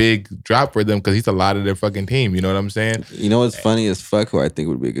big drop for them because he's a lot of their fucking team. You know what I'm saying? You know what's funny as fuck? Who I think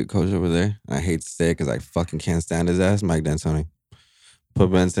would be a good coach over there? I hate to say it because I fucking can't stand his ass. Mike D'Antoni. Put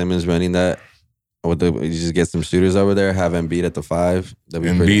Ben Simmons running that. You just get some shooters over there, have Embiid at the 5.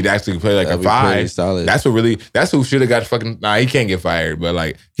 Embiid actually play like a 5. Solid. That's who should have got fucking. Nah, he can't get fired, but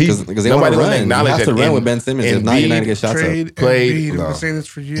like because they want to run. You have to run with Ben Simmons. If not, you're not gonna get shots up. Played. I've been saying this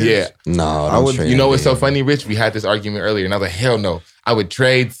for years. Yeah, no, I would. You know what's so funny, Rich? We had this argument earlier, and I was like, hell no, I would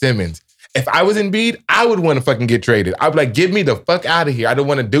trade Simmons. If I was Embiid, I would want to fucking get traded. I'd be like, get me the fuck out of here. I don't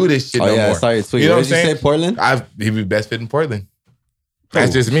want to do this shit no more. I saw your tweet. You know what I'm saying? Say Portland? He was best fit in Portland.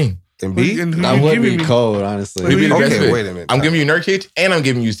 That's just me. Embiid? That would be cold, honestly. Okay, wait a minute. I'm giving you Nurkic and I'm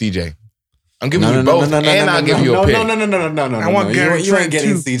giving you CJ. I'm giving you both and I'll give you a pick. No. I want Gary You ain't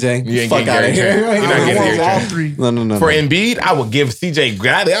getting CJ. You ain't fuck out of here. You're not getting Gary all three. No. For Embiid, I would give CJ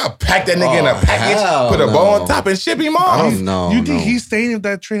Gradley. I'll pack that nigga in a package, put a bow on top and ship him off. I don't know. You think he's staying if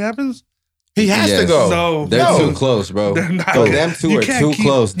that trade happens? He has to go. No, they're too close, bro. They're not. Them two are too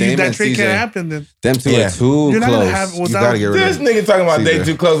close. Dame that and trade CJ. can't happen then. Them two are too close. You gotta get rid of this nigga talking about they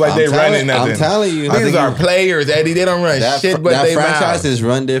too close like they running nothing. I'm telling you. These are players, Eddie. They don't run shit, but they that franchise is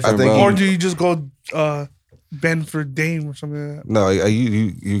run different, bro. Or do you just go Ben for Dame or something like that? No,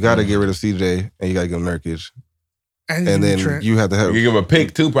 you gotta get rid of CJ and you gotta give him Nurkic. And then Trent. you have to have... You give him a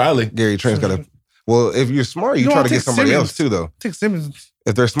pick too, probably. Gary Trent's gotta... Well, if you're smart, you try to get somebody else too, though. Take Simmons.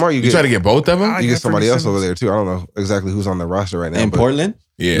 If they're smart, you try to get both of them? You get somebody else over there too. I don't know exactly who's on the roster right now. In Portland?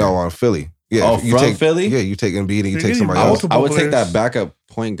 Yeah. No, on Philly. Yeah. From Philly? Yeah, you take Embiid and you take somebody else. I would take that backup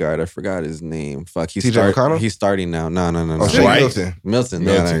point guard. I forgot his name. Fuck. He's starting now. No. Milton.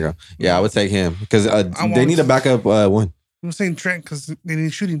 Yeah, there you go. Yeah, I would take him because they need a backup one. I'm saying Trent because they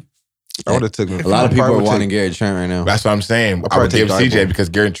need shooting. I would have taken a lot of people are wanting Gary Trent right now. That's what I'm saying. I would give CJ because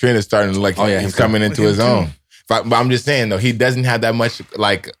Gary Trent is starting to look like he's coming into his own. But I'm just saying though, he doesn't have that much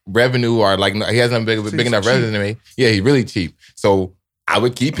like revenue or like he hasn't big enough revenue. Yeah, he's really cheap. So I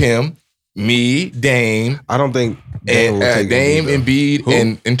would keep him. Me, Dame. I don't think Dame,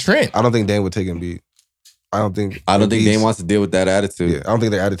 Embiid, and Trent. I don't think Dame would take Embiid. I don't think Dame wants to deal with that attitude. Yeah, I don't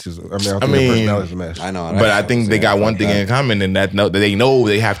think their attitudes. I think their personalities match. I know, but I think they got one thing in common, and that they know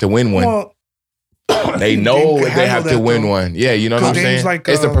they have to win one. Well, they know they have to win one. Yeah, you know what I'm saying? Like,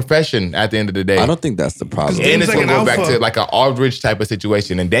 it's a profession at the end of the day. I don't think that's the problem. And it's going to go back to like an Aldridge type of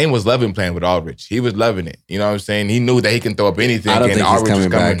situation. And Dame was loving playing with Aldridge. He was loving it. You know what I'm saying? He knew that he can throw up anything. I don't think he's coming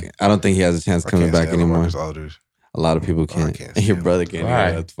back. I don't think he has a chance coming back anymore. A lot of people can't. Your brother can't.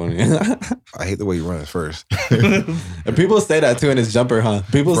 Right. That's funny. I hate the way he runs first. And people say that too in his jumper, huh?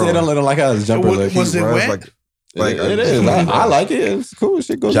 People say they don't like how his jumper looks. Was it wet? Like it is. I like it. It's cool.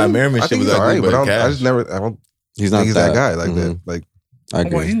 Shit goes. John Merriman shit was alright, but I just never. I don't. He's not that guy like that. Like I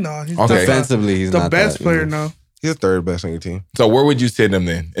agree. Well, he's not. He's defensively, he's the not best that, player now. He's the third best on your team. So where would you sit him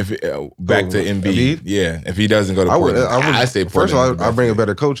then? If back to Embiid? Yeah, if he doesn't go to Portland, I say Portland. First of all, I bring a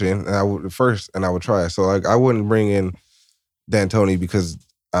better coach in, and I would try. So like I wouldn't bring in D'Antoni because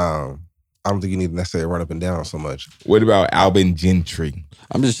I don't think you need to necessarily run up and down so much. What about Alvin Gentry?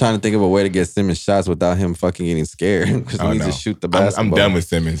 I'm just trying to think of a way to get Simmons shots without him fucking getting scared because he needs to shoot the basketball. I'm done with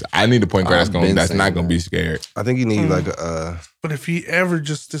Simmons. I need a point guard that's not going to be scared. I think you need like a... But if he ever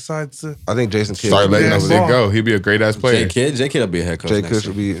just decides to... I think Jason Kidd... Start letting that shit go. He'd be a great-ass player. J Kidd will be a head coach. J Kidd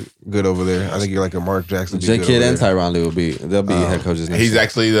will be good over there. I think you're like a Mark Jackson. J Kidd and Tyronn Lue they'll be head coaches next year. He's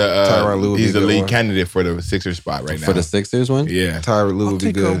actually he's the lead one. candidate for the Sixers spot right now. For the Sixers one? Yeah. Tyronn Lue would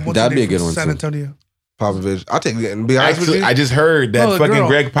be good. That'd be a good one San Antonio. Popovich. I'll take it and be honest with you. I just heard that fucking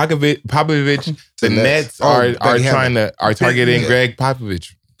Greg Popovich, the Nets are targeting Greg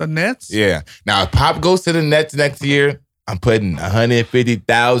Popovich. The Nets? Yeah. Now, if Pop goes to the Nets next year, I'm putting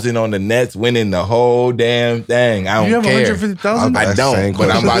 $150,000 on the Nets winning the whole damn thing. I don't care. You have $150,000? I don't, but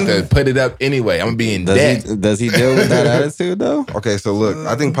I'm about to put it up anyway. I'm gonna be in debt. Does he deal with that attitude though? Okay, so look,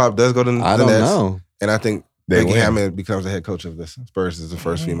 I think Pop does go to the Nets. I don't know. And I think Becky Hammond becomes the head coach of the Spurs as the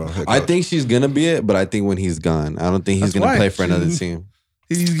first female head coach. I think she's gonna be it, but I think when he's gone, I don't think he's gonna play for another team.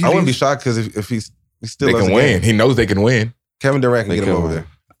 I wouldn't be shocked because if he still they can win. He knows they can win. Kevin Durant can get him over there.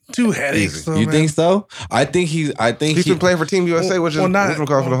 2 headaches. Though, you think so? I think he's been playing for Team USA, which is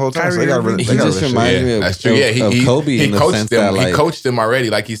called for the whole time. So they got he just reminds me of, that's true. Of Kobe. He coached them. He coached them already,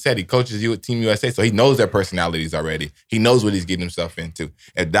 like he said. He coaches you at Team USA, so he knows their personalities already. He knows what he's getting himself into.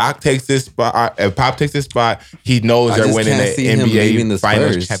 If Doc takes this spot, if Pop takes this spot, he knows they're winning the NBA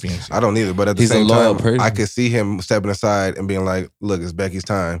Finals championship. I don't either, but at the same time, I could see him stepping aside and being like, "Look, it's Becky's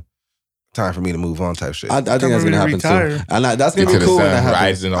time for me to move on," type shit. I think that's gonna happen too. And that's gonna be cool when that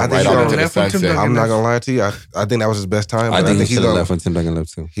happens. I'm not gonna lie to you. I think that was his best time. I think he should have left when Tim Duncan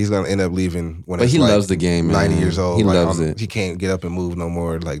left too. He's gonna end up leaving when. But he loves the game, man. 90 years old. He loves it. He can't get up and move no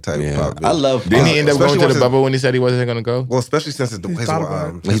more. Like type. Yeah. Pop. I love. Didn't he end up going to the bubble when he said he wasn't gonna go? Well, especially since his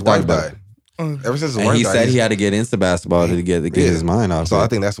wife died. Ever since his wife died, he said he had to get into basketball to get his mind off. So I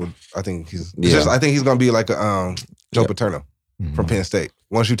think that's what I think he's. I think he's gonna be like a Joe Paterno from Penn State.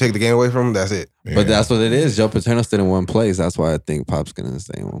 Once you take the game away from him, that's it. Yeah. But that's what it is. Joe Paterno stayed in one place. That's why I think Pop's gonna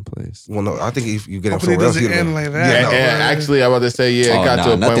stay in one place. Well, no, I think if you get him somewhere else, end like that. Actually, I was about to say, it got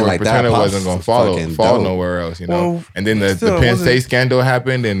to a point where Paterno wasn't gonna fall nowhere else, you know. Well, and then the Penn State scandal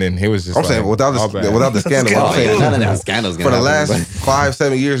happened, and then he was just. I'm saying without the scandal, I'm saying none of that scandals for the last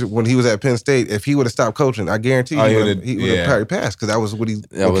 5-7 years when he was at Penn State, if he would have stopped coaching, I guarantee he would have probably passed because that was what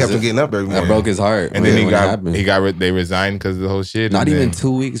kept him getting up every morning. That broke his heart. And then they resigned because of the whole shit. Not even 2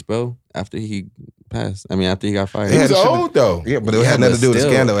 weeks, bro. After he passed. After he got fired. He was old, though. Yeah, but it had nothing to do with the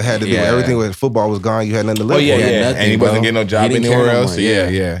scandal. It had to do with everything with football was gone. You had nothing to live for. And he wasn't getting no job anywhere else.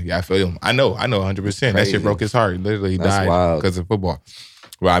 Yeah, I feel him. I know 100%. That shit broke his heart. Literally, he died because of football.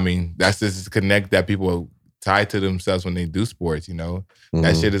 Well, that's just a connect that people tie to themselves when they do sports, you know? Mm-hmm.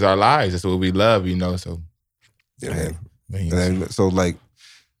 That shit is our lives. That's what we love, you know? So, so like,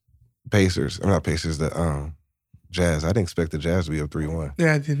 Jazz. I didn't expect the Jazz to be up 3-1.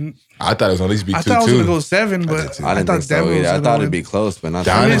 Yeah, I didn't. I thought it was at least be 2-2. I thought it was going to go 7, but I thought so. I thought it'd be close, but not.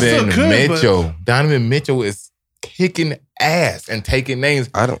 Donovan Mitchell. Donovan Mitchell is kicking ass and taking names.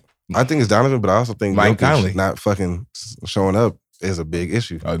 I think it's Donovan, but I also think Mike Conley not fucking showing up is a big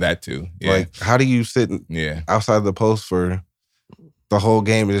issue. Oh, that too. Yeah. Like, how do you sit outside of the post for the whole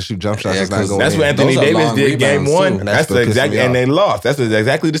game and just shoot jump shots? Not going that's in. what Anthony Davis did game 1. That's and they lost. That's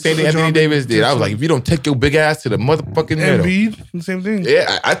exactly the same thing Anthony Davis did. I was like, if you don't take your big ass to the motherfucking middle. Embiid, same thing.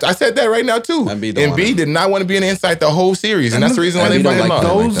 Yeah, I said that right now too. Embiid did not want to be in the inside the whole series, and that's the reason why they fucking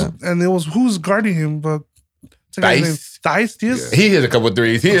lost. And it was who's guarding him, but Dice, yes. He hit a couple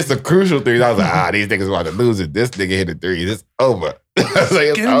threes. He hit some crucial threes. I was like, these niggas about to lose it. This nigga hit a 3. It's over. I was like,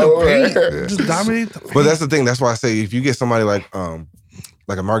 it's over. Just dominate. But that's the thing. That's why I say if you get somebody like a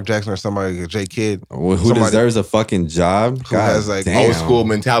Mark Jackson or somebody like a Jay Kidd, who deserves a fucking job, who has like old school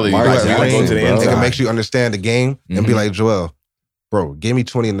mentality, Mark Jackson, go to the inside. It can make you understand the game and be like, Joel, bro, give me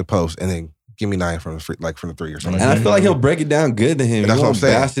 20 in the post and then give me 9 from the 3 or something. And I feel like he'll break it down good to him. And that's what I'm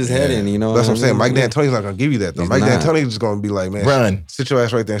saying. Bash his head in, you know. That's what I'm saying. Mike D'Antoni's not gonna give you that though. Mike D'Antoni's just gonna be like, man, run, sit your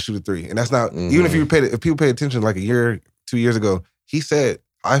ass right there and shoot a 3. And that's not even if people pay attention like a year, 2 years ago, he said,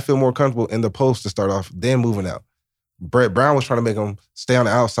 I feel more comfortable in the post to start off than moving out. Brett Brown was trying to make him stay on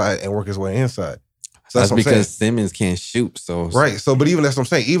the outside and work his way inside. So that's because Simmons can't shoot. Right. So, but even that's what I'm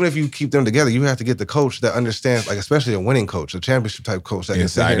saying. Even if you keep them together, you have to get the coach that understands, like especially a winning coach, a championship type coach that can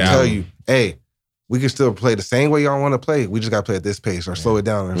sit here and tell you, hey, we can still play the same way y'all want to play. We just got to play at this pace or slow it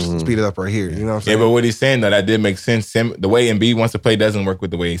down or speed it up right here. You know what I'm saying? Yeah, but what he's saying, though, that did make sense. The way Embiid wants to play doesn't work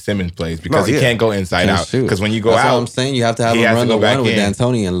with the way Simmons plays because he can't go inside out. Because when you go that's out, what I'm saying. You have to have him run the one with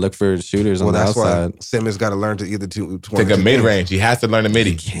D'Antoni and look for shooters on the outside. Why Simmons got to learn to either take a mid-range. He has to learn the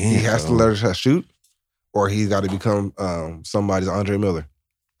midi. He has to learn how to shoot or he's got to become somebody's Andre Miller.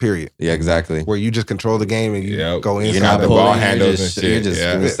 Period. Yeah, exactly. Where you just control the game and you go inside. You're not the ball handles and shit.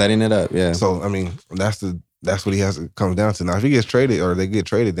 You're just setting it up. Yeah. So, I mean, that's what he has to come down to. Now, if he gets traded or they get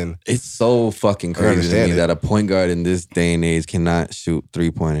traded, then it's so fucking crazy to me that a point guard in this day and age cannot shoot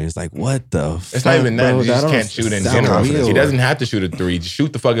 3-pointers. Like, what the fuck? It's not even that. He just can't shoot in general. He doesn't have to shoot a 3. Just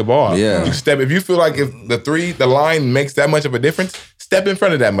shoot the fucking ball. Yeah. If you feel like if the line makes that much of a difference, step in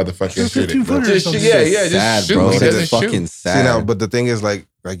front of that motherfucker and shoot it. Just shoot. Bro. He doesn't fucking shoot. Sad. See, now, but the thing is, like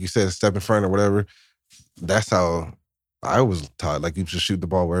you said, step in front or whatever. That's how I was taught. Like, you just shoot the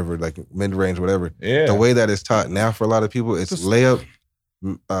ball wherever, like mid-range, whatever. Yeah. The way that it's taught now for a lot of people, it's layup,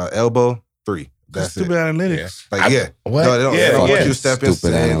 elbow, 3. That's stupid analytics. Yeah. What? No, they don't want you to step in.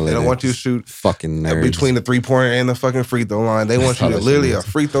 They don't want you to shoot fucking nerds. Between the 3-pointer and the fucking free throw line. They want you to literally a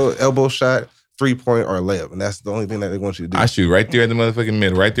free throw, elbow shot, 3-point or layup, and that's the only thing that they want you to do. I shoot right there at the motherfucking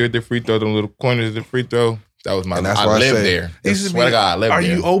middle, right there at the free throw, them little corners of the free throw. That was my. And that's why I live there. I swear to God, I live there. Are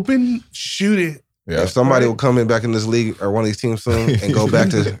you open? Shoot it. Yeah. If somebody will come in back in this league or one of these teams soon and go back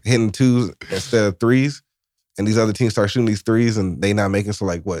to hitting 2s instead of 3s, and these other teams start shooting these 3s and they not making, so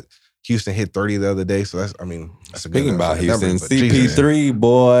like what? Houston hit 30 the other day, so that's a speaking good about Houston, number, CP3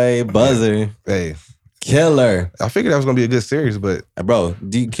 boy, buzzer, hey, killer. I figured that was gonna be a good series, but bro,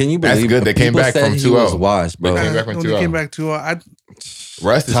 can you believe that's good? They came back from 2-0. Washed, bro. They came back from 2-0. They came back 2-0.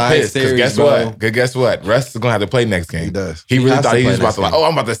 Russ is pissed because guess what? Russ is gonna have to play next game. He does. He really thought he was about to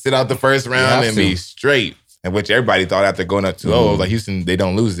I'm about to sit out the first round and be straight. And which everybody thought after going up 2-0, like Houston, they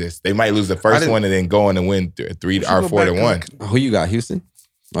don't lose this. They might lose the first one and then go on and win 3 or 4-1. Who you got, Houston?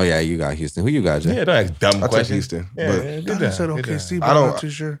 Oh yeah, you got Houston. Who you got, Jay? Yeah, don't ask dumb questions. Houston. Yeah, I said OKC, but I'm not too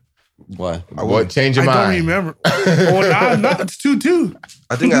sure. What? What? Change your mind. I don't remember. It's 2-2.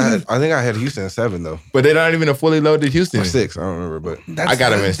 I think I had Houston in 7 though. But they're not even a fully loaded Houston. Or 6, I don't remember, but I got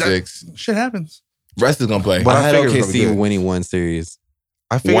them in 6. Shit happens. Russ is gonna play. But I had OKC winning one series.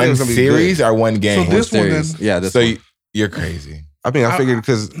 I figured one series or one game. So this one, then. Yeah, this one. You're crazy. I mean, I figured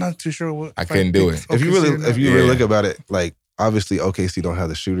because not too sure what I couldn't do it. If you really look about it, like obviously OKC don't have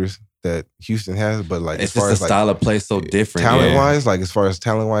the shooters that Houston has, but like it's as far just as the style of play so different. Talent wise, like as far as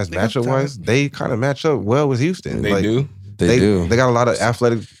talent wise, matchup wise, they kind of match up well with Houston. They do. They do. They got a lot of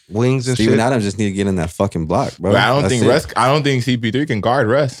athletic wings and Steven shit. Adams just need to get in that fucking block, bro. But I don't think CP3 can guard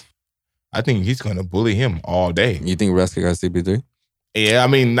Russ. I think he's gonna bully him all day. You think Russ can guard CP3? Yeah, I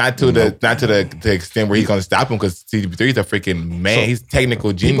mean, not to the extent where he's gonna stop him because CP3 is a freaking man. He's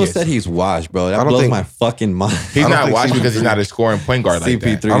technical genius. People said he's washed, bro. That blows my fucking mind. He's not washed because he's not a scoring point guard like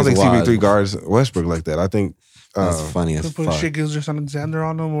that. I don't think CP3 guards Westbrook like that. I think that's funny as fuck. Put Shea Gilgeous-Alexander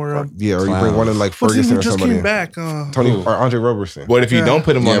on him, or you bring one in like Ferguson or somebody. Came back, Tony or Andre Roberson. But if you don't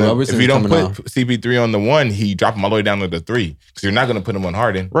put him on, if you don't put CP3 on the 1, he drop him all the way down to the 3 because you're not gonna put him on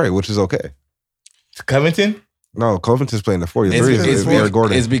Harden, right? Which is okay. Covington. No, Covington's playing the 43. It's Eric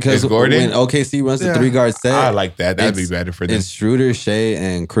Gordon. It's because when OKC runs the 3-guard set, I like that. That'd be better for them. It's Schroeder, Shea,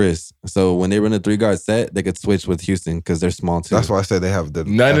 and Chris. So when they run a 3-guard set, they could switch with Houston because they're small too. That's why I said they have the.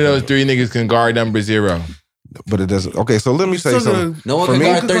 None of those 3 niggas can guard number 0. But it doesn't. Okay, so let me say something. No one can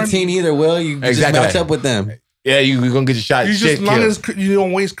guard 13 either. Will you just match up with them? Yeah, you're going to get your shot. You just, as long as you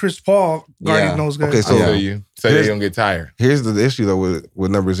don't waste Chris Paul guarding those guys. Okay, so you're going to get tired. Here's the issue, though, with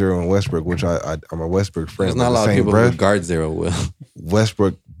number 0 and Westbrook, which I'm a Westbrook friend. There's not a lot of people who guard 0, Will.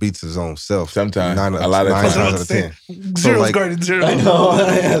 Westbrook beats his own self. Sometimes. A lot of times out of 10. Zero's guarding 0. I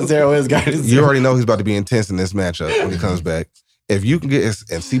know. 0 is guarding 0. You already know he's about to be intense in this matchup when he comes back. If you can get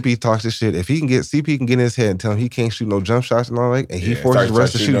and CP talks this shit, if CP can get in his head and tell him he can't shoot no jump shots and all that, and he forces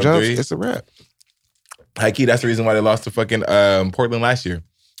Russ to shoot jumps, it's a wrap. High key, that's the reason why they lost to fucking Portland last year.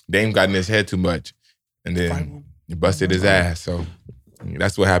 Dame got in his head too much, and then he busted his ass. So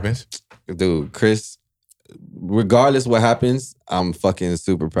that's what happens. Dude, Chris, regardless what happens, I'm fucking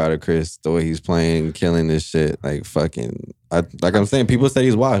super proud of Chris. The way he's playing, killing this shit. Like fucking, like I'm saying, people say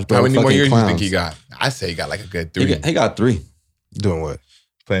he's washed. But how many more years clowns. You think he got? I say he got like a good 3. He got 3. Doing what?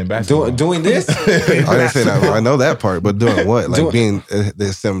 Playing basketball. Doing this? I didn't say that. I know that part, but doing what? Like being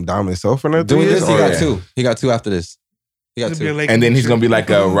some dominant self for another 3 years? Doing this, he got 2. He got 2 after this. He got 2. And then he's going to be like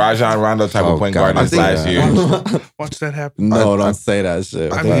a Rajon Rondo type of point guard this last year. Watch that happen. No, don't say that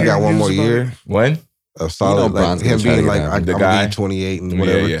shit. I think he got one more year. When? Of solid, like him being like the guy 28 and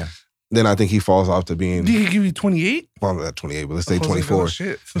whatever. Yeah. Then I think he falls off to being. Did he give you 28? Well, not 28, but let's say 24. Like, oh,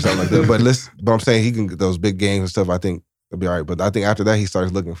 shit. Something like that. But I'm saying he can get those big games and stuff. I think it'll be all right. But I think after that he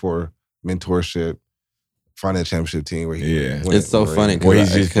starts looking for mentorship, finding a championship team where he. It's so funny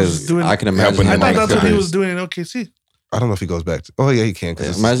because I can imagine. I thought that's what he was doing in OKC. I don't know if he goes back to. Oh yeah, he can.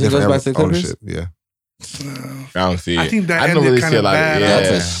 Imagine he goes back to ownership. Yeah. I don't see it. I think that I don't really see it like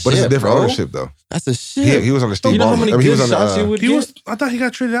bad. But it's a different ownership though. That's a shit. He was on the Steve Ballmer. He was on the. I thought he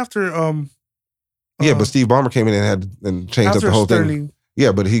got traded after. Yeah, but Steve Ballmer came in and changed up the whole thing.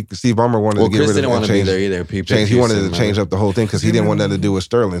 Yeah, but Steve Ballmer wanted to get rid of it. Chris didn't want to be there either. He wanted to change up the whole thing because he didn't want nothing to do with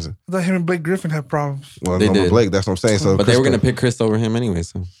Sterling. I thought him and Blake Griffin had problems. Well, they did. Blake, that's what I'm saying. So, but they were going to pick Chris over him anyway.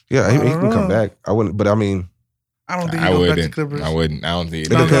 So yeah, he can come back. I wouldn't, but I mean. I don't think he goes back to Clippers. I wouldn't. I don't see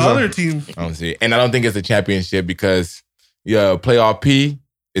it. Not the other team. I don't see it. And I don't think it's a championship because playoff P,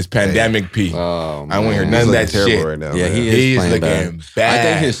 It's pandemic P. Oh, I won't hear none of that shit right now. Yeah, man. he is looking bad. I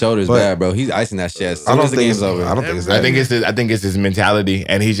think his shoulder's bad, bro. He's icing that shit. As soon I don't as the think game's over. I don't think it's that. I think it's his mentality,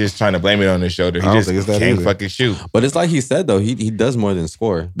 and he's just trying to blame it on his shoulder. He I don't just think it's that can't either. fucking shoot. But it's like he said though, he does more than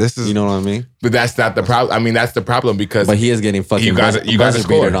score. You know what I mean? But that's not the problem. I mean, that's the problem because But he is getting fucking you got to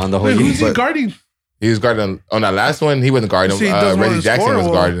score on the whole Wait, year. who's he guarding? He was guarding on that last one. He wasn't guarding See, he him. does more Reggie than Jackson score, was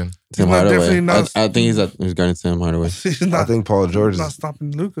well, guarding. Tim He's not Hardaway. definitely not- I think he's guarding Tim Hardaway. I think Paul George not is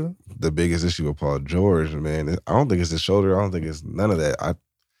stopping Luka. the biggest issue with Paul George, man. I don't think it's his shoulder. I don't think it's none of that.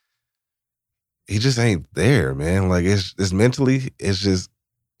 He just ain't there, man. Like it's mentally, it's just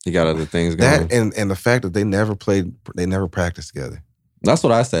He got other things going. that and the fact that they never practiced together. That's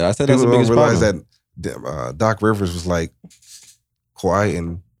what I said. I said that's People the don't biggest realize problem. that Doc Rivers was like Kawhi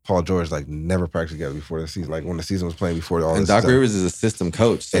and Paul George like never practiced together before the season. Like when the season was playing before all And this Doc stuff. Rivers is a system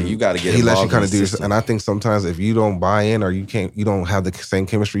coach, so And you got to get he lets you involved kind in of the do this. system. And I think sometimes if you don't buy in or you don't have the same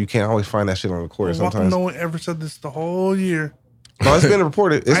chemistry, you can't always find that shit on the court. Sometimes No one ever said this the whole year. no, it's been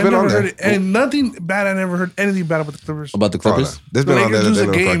reported. It's I been never on there. heard it. And nothing bad. I never heard anything bad about the Clippers. About the Clippers? There's The been on there Lakers that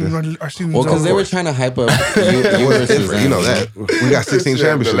lose they a don't game. practice. Our season's Well, because they over. were trying to hype up It was different. You know that. We got 16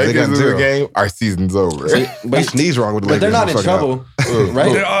 championships. The They got Lakers lose zero. a game. Our season's over. He sneezed wrong with the But Lakers. they're not in Fuck it trouble, up.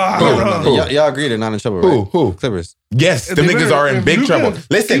 right? Who? Y'all agree they're not in trouble, right? Who? Clippers. Yes, If the they niggas better- are in if big Luka trouble.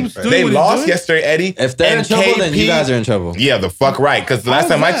 Listen, keeps doing they what he's lost doing- yesterday, Eddie. If they're in and trouble, then you KP guys are in trouble. Yeah, the fuck right. Because the last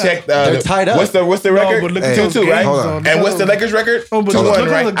How's time I that? checked, They're tied up. What's the No, record? but look at those 2-2, right? games, Hold on. though. And what's the Lakers record? Oh, but 2-1, look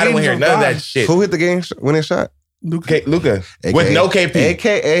at right? all the I don't games hear are none of that gone. shit. Who hit the game winning shot? Luka. AKA, With no KP.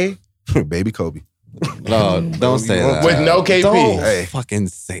 AKA Baby Kobe. No, don't say that. With no KP. Don't Hey. fucking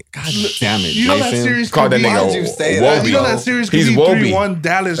say. God damn it, You know that Jason. series Call could that be. nigga Why'd you say that? Wobie. You know that series could He's be Wobie. 3-1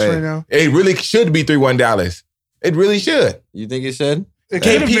 Dallas Hey. right now. It really should be 3-1 Dallas. It really should. You think it should? It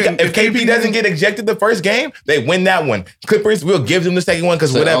could've been- If KP doesn't get ejected the first game, they win that one. Clippers will give them the second one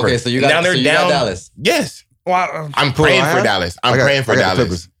because whatever. Okay, so you got, now they're so you got down. Dallas. Yes, Well, I'm praying I for have? Dallas. I I'm got- praying for I got the Dallas.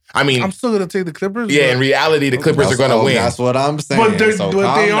 Clippers. I mean, I'm still gonna take the Clippers. yeah. but- In reality, the Clippers are going to win. That's what I'm saying. But they're, So but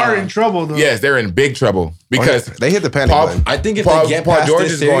calm they are down. in trouble though. Yes, they're in big trouble because They hit the panic button. I think if Paul they get George past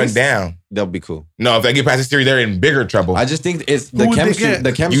this is going series, down. they'll be cool. No, if they get past the series, they're in bigger trouble. I just think it's Who the would they chemistry. get?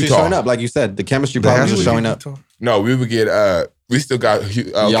 The chemistry Utah. showing up, like you said. The chemistry They have probably to. showing up. No, we would get. We still got.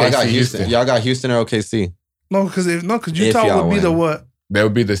 Y'all got Houston. Y'all got Houston or OKC. No, because Utah y'all would be win. the what? They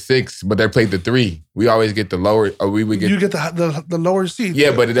would be the 6, but they played the 3. We always get the lower. Or we would get. You get the lower seed.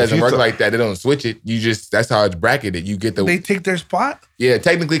 Yeah, but it doesn't If work Utah- like that. They don't switch it. You just that's how it's bracketed. You get the They take their spot. yeah,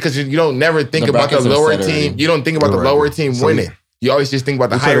 technically because you don't never think The about the brackets are lower set team. already. You don't think about the Right. lower team So winning. You always just think about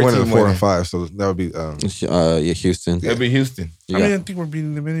the We started higher winning team 4 winning. and 5, so that would be. Yeah, Houston. It'll be Houston. You I got- mean, I think we're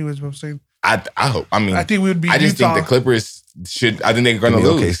beating them anyways. But I'm saying, I hope. I mean, I think we would beat I just Utah. think the Clippers should. I think they're going to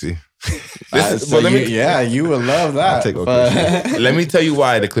lose. OKC. So but let me you would love that. I'll take but- let me tell you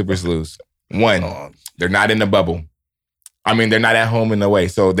why the Clippers lose. One, they're not in the bubble. I mean, they're not at home and away,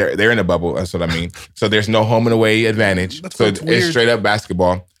 so they're in a bubble. That's what I mean. So there's no home and away advantage. That's So what's it's weird. straight up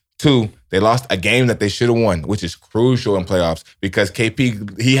basketball. 2, they lost a game that they should have won, which is crucial in playoffs because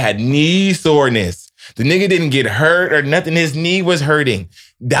KP he had knee soreness. The nigga didn't get hurt or nothing. His knee was hurting.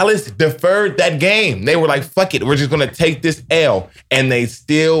 Dallas deferred that game. They were like, fuck it. We're just going to take this L. And they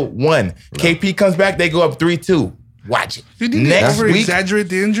still won. KP comes back. They go up 3-2. Watch it. You think Next they week, over-exaggerate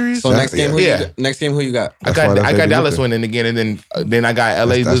the injuries? So next game, Yeah. who you got? I That's why got baby Dallas Luka. winning again. And then I got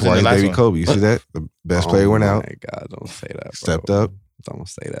LA That's losing why the he's last baby one. Kobe. You see that? The best player went out. Oh my God, don't say that. Bro. Stepped up. Don't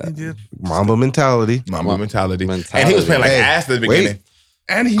say He that. did. Mamba mentality. Mamba mentality. Mentality. And he was playing like Hey, ass at the wait. beginning.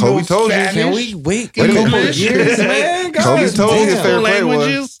 And he Kobe knows told you. Spanish. Can we wait Wait a a couple minute. of years, man? Kobe God told you his damn. favorite play was.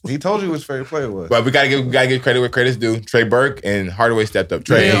 languages. He told you his favorite play was. But we gotta give credit where credit's due. Trey Burke and Hardaway stepped up.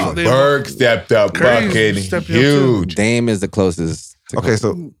 Trey They- Burke stepped up, Curry's fucking stepping up too. huge. Dame is the closest. to Okay,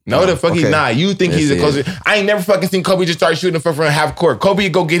 so No, the fuck he's Okay. not. You think Yes, he's the he closest? I ain't never fucking seen Kobe just start shooting from half court. Kobe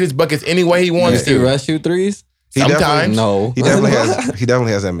go get his buckets any way he You wants see to. Russ shoot threes? he Sometimes. No. He definitely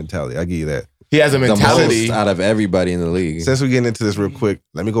has that mentality. I give you that. He has a The mentality. most out of everybody in the league. Since we getting into this real quick,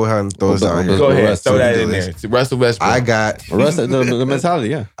 let me go ahead and throw this out here. Go ahead, Russ, throw that do in this. there. It's Russell Westbrook. I got Russ, the mentality,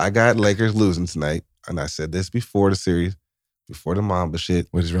 yeah. I got Lakers losing tonight, and I said this before the series, before the Mamba shit.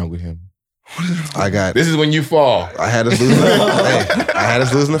 What is wrong with him? I got. This is when you fall. I had us losing. I had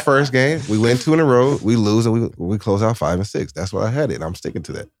us losing the first game. We win 2 in a row. We lose and we close out 5 and 6. That's what I had it, and I'm sticking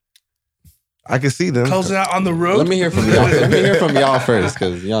to that. I can see them. Closing out on the road. Let me hear from y'all. Let me hear from y'all first,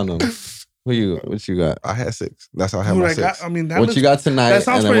 because y'all know. What you got? I had 6. That's how I had Who my I 6. got? I mean, that What looks- you got tonight, that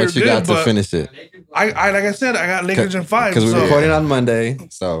sounds and then what pretty you got good, to but- finish it? I like I said, I got Lakers in 5. Because we're So, recording on Monday,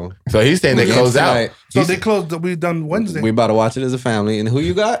 so So he's saying they the close game's out. tonight. so they closed. We done Wednesday. We about to watch it as a family. And who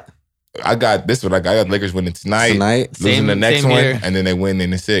you got? I got this one. I got Lakers winning tonight. Losing the next one, and then they win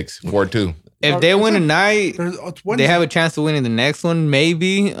in the 4-2. If they win tonight, they have a chance to win in the next one,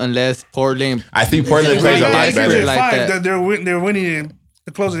 maybe, unless Portland. I think Portland plays a lot better. Like they're winning it.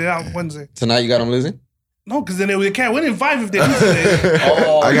 They're closing it out Wednesday. Tonight you got them losing? No, because then they can't win in 5 if they lose today.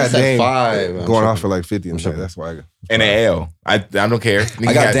 I got Dame 5. going off for like 50 and shit. That's why I got. And an L. I don't care.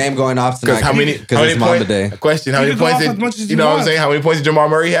 I got Dame going off tonight. Because how many points? Question: how many points? You know what I'm saying? How many points did Jamal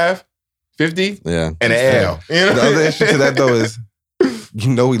Murray have? 50. Yeah. And an L. You know? The other issue to that though is,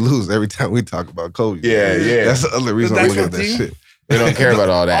 we lose every time we talk about Kobe. Yeah. That's the other reason I'm looking at that shit. They don't care about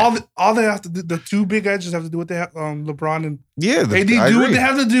all that. All they have to do, the two big guys just have to do what they have. LeBron and AD do what they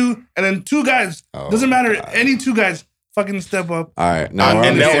have to do, and then two guys doesn't matter. Any two guys fucking step up. All right, now we're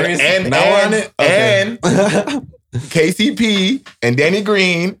on it. And KCP and Danny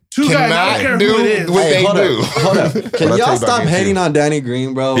Green cannot do what they do. Hold up. Can y'all stop hating on Danny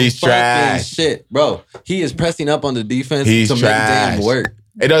Green, bro? He's trash. Shit, bro. He is pressing up on the defense to make Dame work.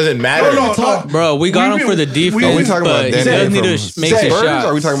 It doesn't matter. No. Bro, we got him for the defense. Are we talking about Danny Green from make his shots? Or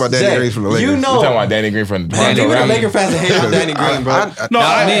are we talking about Danny Green from the Lakers? You know. We're talking about Danny Green from the Toronto. Even the Laker fans hate on Danny Green, bro.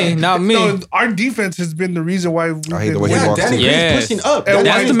 Not me. No, our defense has been the reason why we've I hate the way he walks. Danny Green's pushing up.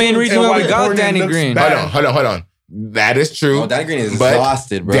 That's the main reason why we got Danny Green. Hold on. That is true. Danny Green is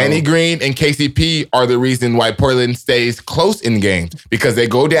exhausted, bro. Danny Green and KCP are the reason why Portland stays close in games. Because they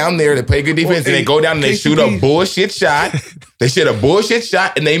go down there, they play good defense, and they go down and they shoot a bullshit shot. They shoot a bullshit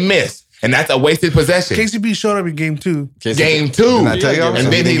shot and they miss. And that's a wasted possession. KCP showed up in game 2. Game 2.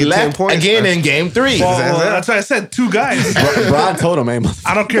 And then he left again in game 3. Well, that's why I said two guys. Brian told him, man.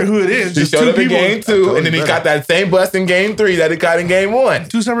 I don't care who it is. He showed up in game 2, and then he got that same bust in game 3 that he got in game 1.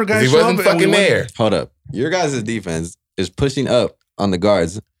 Two separate guys. He wasn't fucking there. Hold up. Your guys' defense is pushing up on the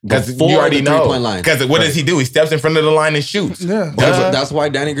guards. Because you already know. Because what does he do? He steps in front of the line and shoots. Yeah. That's why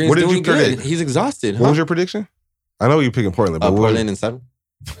Danny Green's doing good. He's exhausted. What was your prediction? I know you're picking Portland. But Portland in 7.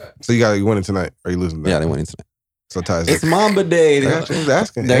 So you winning tonight? Or are you losing tonight? Yeah, they winning tonight. So Ty's it's Mamba Day. I was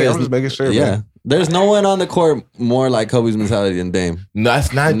asking. I'm just making sure. Yeah. Man. There's no one on the court more like Kobe's mentality than Dame. No,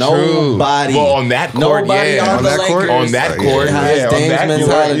 that's not true. Nobody. Well, on that court, yeah. On that court, yeah. On that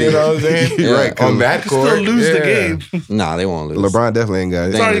mentality. You know what I'm saying? You're right. On that court, still lose the game. Nah, they won't lose. LeBron definitely ain't got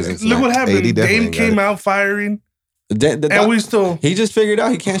it. Sorry, look what happened. Dame came out firing. And we still... He just figured out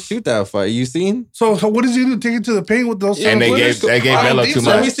he can't shoot that far. You seen? So what does he do? Take it to the paint with those... And they gave Melo too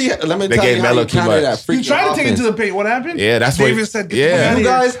much. Let me tell you how you counter that. He tried to take it to the paint. What happened? Yeah, that's what... Davis said, you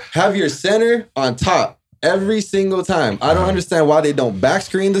guys have your center on top every single time. I don't understand why they don't back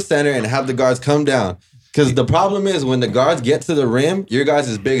screen the center and have the guards come down. Because the problem is when the guards get to the rim, your guys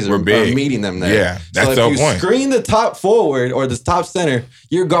as big are meeting them there. Yeah, that's the point. So if you screen the top forward or the top center,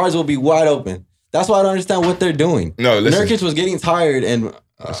 your guards will be wide open. That's why I don't understand what they're doing. No, listen. Nurkic was getting tired and...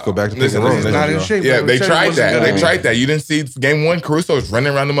 Let's go back to pick and roll. Not in shape. Yeah, they tried that. They tried that. You didn't see game 1. Caruso was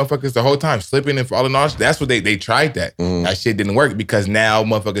running around the motherfuckers the whole time, slipping and falling off. That's what they tried that. That shit didn't work because now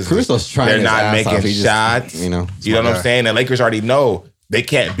motherfuckers Caruso's trying. They're not making shots. You know what I'm saying? The Lakers already know they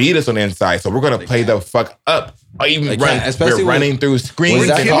can't beat us on the inside, so we're gonna play the fuck up. Or even we're running through screens.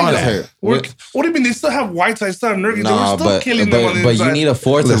 What do you mean? They still have Whiteside, still have Nurkic. We're still killing them on the inside. But you need a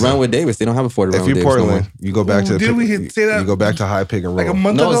forward to run with Davis. They don't have a forward to run with Davis. If you're Portland, you go back to you go back to high pick and roll. Like a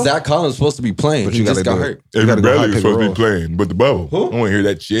month ago? No, Zach Collins was supposed to be playing. But he just got hurt. Everybody's supposed to be playing, but the bubble. I don't want to hear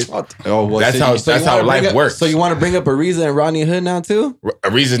that shit. That's how life works. So you want to bring up Ariza and Rodney Hood now too?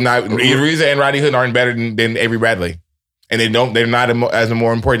 Ariza and Rodney Hood aren't better than Avery Bradley. And they're not as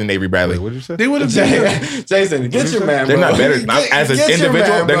more important than Avery Bradley. What did you say? They would have been. Jason, get your man, bro. They're not better. As an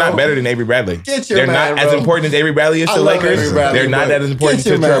individual, they're not better than Avery Bradley. They're not as important as Avery Bradley is to Lakers. They're not as important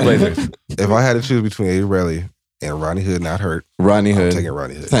to Trailblazers. If I had to choose between Avery Bradley and Rodney Hood not hurt, I'm taking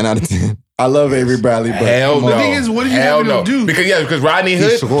Rodney Hood. 10 out of 10. I love Avery Bradley, but hell no. The thing is, what did you have to do? Because Rodney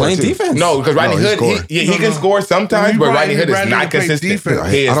Hood playing defense. No, because Rodney Hood he can score sometimes, but Rodney Hood is not consistent.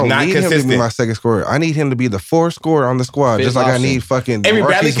 He is not consistent. Him to be my second scorer. I need him to be the 4th scorer on the squad, just like I need fucking Avery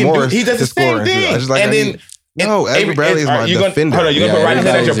Bradley can do. He does the same thing. And then Avery Bradley is my defender. Hold on, you gonna put Rodney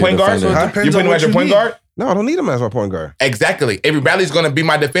Hood as your point guard? You put him as your point guard? No, I don't need him as my point guard. Exactly. Avery Bradley's going to be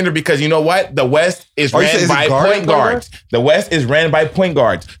my defender because you know what? The West is ran by point guards. The West is ran by point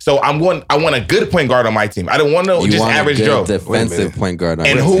guards. So I want a good point guard on my team. I don't want no just average Joe. Defensive point guard on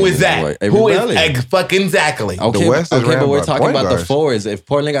and who is that? Who is fucking exactly? Okay, but we're talking about the forwards. If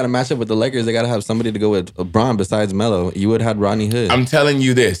Portland got a matchup with the Lakers, they got to have somebody to go with Bron besides Melo. You would have had Rodney Hood. I'm telling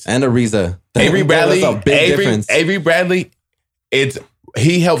you this. And Ariza. Avery Bradley. That's a big difference. Avery Bradley, it's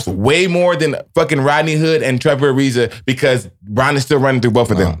he helps way more than fucking Rodney Hood and Trevor Ariza because Bron is still running through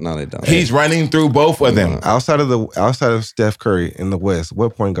both of them. No, they don't. He's running through both of them. Outside of Steph Curry in the West,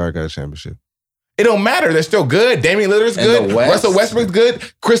 what point guard got a championship? It don't matter. They're still good. Damian Lillard's good. Russell Westbrook's good.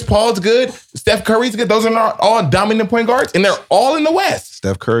 Chris Paul's good. Steph Curry's good. Those are all dominant point guards, and they're all in the West.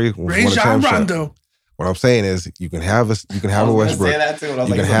 Steph Curry won a championship. Rondo. What I'm saying is, you can have a Westbrook. You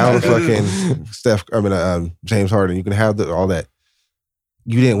can have a fucking James Harden. You can have all that.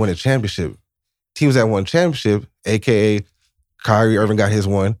 You didn't win a championship. Teams that won championship, aka Kyrie Irving got his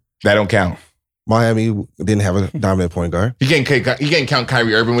one. That don't count. Miami didn't have a dominant point guard. You can't count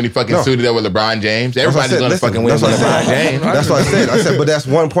Kyrie Irving when he fucking suited up with LeBron James. Everybody's going to fucking win with LeBron James. That's what I said, but that's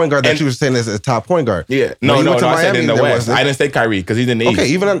one point guard that you were saying is a top point guard. Yeah. No, I said in the West. I didn't say Kyrie because he's in the East. Okay,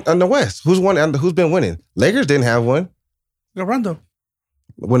 even in the West. Who's been winning? Lakers didn't have one. Rondo.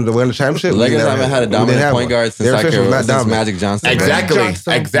 When the championship, the Lakers haven't had a dominant point guard since Magic Johnson.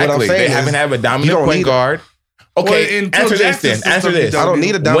 Exactly. They haven't had a dominant point guard. Okay, answer this. I don't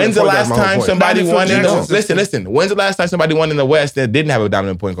need a dominant point guard. When's the last time somebody won in the Listen. When's the last time somebody won in the West that didn't have a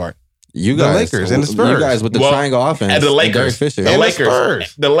dominant point guard? You guys, the Lakers and the Spurs. You guys with the triangle offense. And the Lakers. The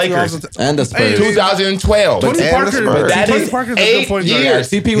Lakers. And the Spurs. 2012. But that is 8 years.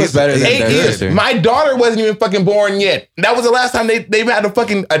 CP was better than 8 years. My daughter wasn't even fucking born yet. That was the last time they've had a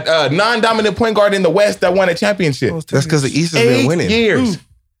fucking non-dominant point guard in the West that won a championship. That's because the East has been winning. 8 years.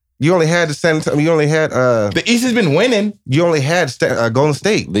 You only had the East has been winning. You only had Golden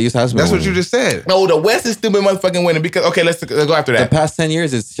State. The East has been That's winning. What you just said. No, the West has still been motherfucking winning because, okay, let's go after that. The past 10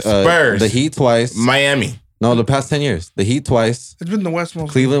 years, it's Spurs. The Heat twice. Miami. No, the past 10 years. The Heat twice. It's been the West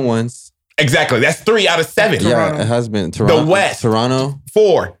most. Cleveland once. Exactly. That's 3 out of 7. Yeah, it has been. Toronto, the West. Toronto.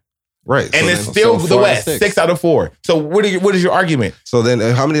 4. Right. And it's still the West. 6 out of 4. So what is your argument? So then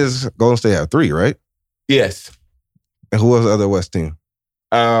how many does Golden State have? 3, right? Yes. And who was the other West team?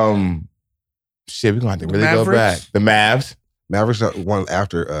 Shit, we're going to have to really go back. The Mavs. Mavericks won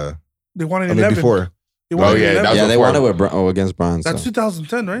after. They won in 11. Before. They won they won it against Bron. That's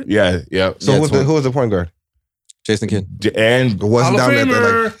 2010, right? Yeah. So who was the point guard? Jason Kidd. And wasn't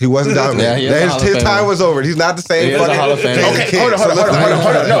dominant. He wasn't dominant. His time was over. He's not the same fucking Hall of Famer. Okay, hold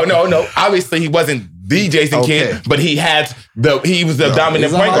on. No. Obviously, he wasn't the Jason Kidd, but he was the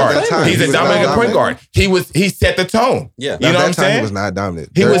dominant point guard. He's a dominant point guard. He set the tone. Yeah. You know what I'm saying? He was not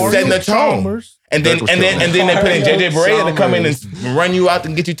dominant. He was setting the tone. And then they put in JJ Barea to come in and run you out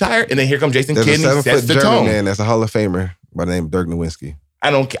and get you tired. And then here comes Jason Kidd and he sets the tone. Man, that's a Hall of Famer by the name of Dirk Nowitzki.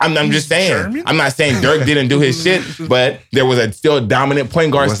 I'm just saying. German? I'm not saying Dirk didn't do his shit, but there was a still dominant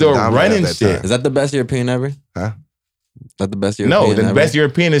point guard still running shit. Is that the best European ever? Huh? Is that the best European ever? No, the best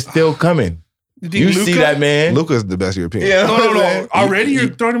European is still coming. You see that, man? Luka's the best European. Yeah, no. Already you're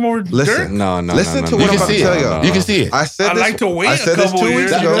throwing him over Dirk? No. Listen to what I'm about to tell y'all. You can see it. I said this. I'd like to wait I said a couple this 2 weeks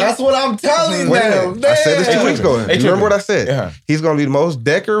years. ago. That's what I'm telling them. I said this 2 weeks ago. You remember what I said? Yeah. He's going to be the most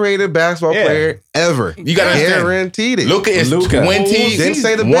decorated basketball player ever. You got to guaranteed it. Luka is 21. Didn't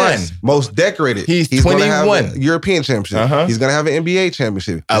say the best. Most decorated. He's going to 21. have a European championship. He's going to have an NBA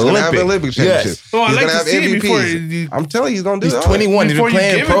championship. He's going to have an Olympic championship. He's going to have MVPs. I'm telling you, he's going to do that. He's 21. He's been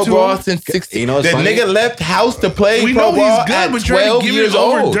playing pro ball since 16. The nigga left house to play pro ball at 12 years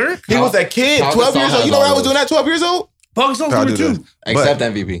old. He was a kid, 12 years old. You know what I was doing at 12 years old? Pau Gasol's number 2. Except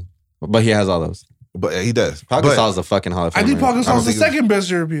MVP. But he has all those. But he does. Pau Gasol is a fucking Hall of Famer. I think Pau Gasol's the second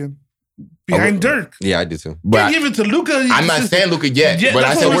best European. Behind Dirk. Yeah, I do too. But give it to Luka. I'm not saying Luka yet. But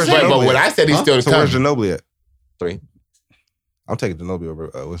I said what I said he's still to come. Where's Ginobili at? 3. I'm taking Ginobili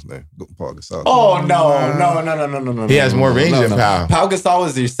over what's his name? Paul Gasol. Oh no. He has more rings than Pau. Pau Gasol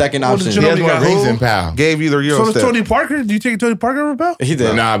was your second option. He has more rings than Pau. Gave you the Euro So does Tony Parker? Do you take Tony Parker over Pau? He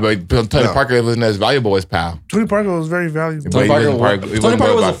did. Nah, but Tony Parker wasn't as valuable as Pau. Tony Parker was very valuable. Tony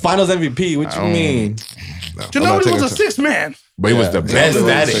Parker was a Finals MVP. What you mean? Ginobili was a 6th man. But he was the best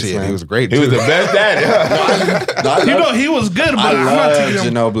at it. He was great. He was the best at it. He was good, but I'm not taking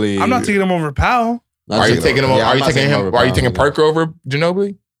him. Ginobili. I'm not taking him over Pau. Are you taking him? Are you taking him? Are you taking Parker over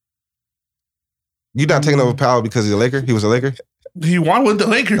Ginobili? You're not taking over Powell because he's a Laker? He was a Laker? He won with the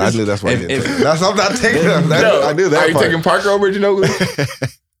Lakers. I knew that's why he didn't take him. I'm not taking him. I knew that. Are you taking Parker over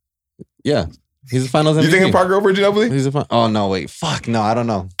Ginobili? Yeah. He's a Finals MVP. You taking Parker over Ginobili? Oh, no, wait. Fuck, no, I don't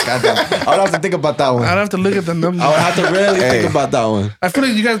know. Goddamn. I would have to think about that one. I'd have to look at the numbers. I would have to really think about that one. I feel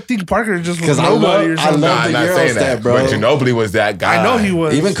like you guys think Parker just was nobody or something. I'm not saying that, bro. But Ginobili was that guy. I know he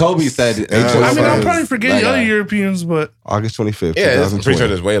was. Even Kobe said. I mean, I'm probably forgetting the other Europeans, but August 25th. Yeah, I'm pretty sure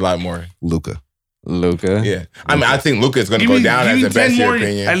there's way a lot more. Luka. Yeah. I mean, I think Luka is going to go down as the best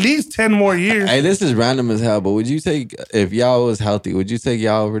European. At least 10 more years. Hey, this is random as hell, but would you take, if y'all was healthy, would you take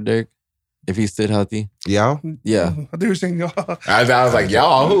y'all over Dirk? If he stayed healthy. Y'all? Yeah. I think you were saying y'all. I was like,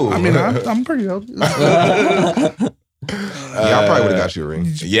 y'all who? I mean, I'm pretty healthy. Y'all probably would have got you a ring.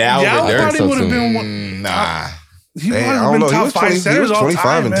 Yeah, y'all probably would have been one. Nah. He would have been top 5 centers all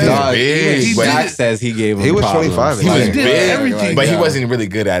time, man. Dog, big. Zach says he gave him He was problems. 25. He was He did big, everything. but he wasn't really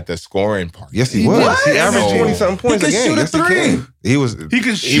good at the scoring part. Yes, he was. He averaged 20-something points a game. Shoot a Yes, he three. can. He was. He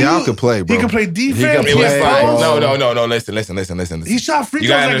could shoot. Y'all could play, bro. He could play defense. It was He like, had no. Listen. He shot free You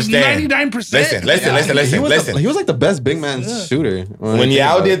throws gotta like understand. 99%. Listen. He was like the best big man shooter. When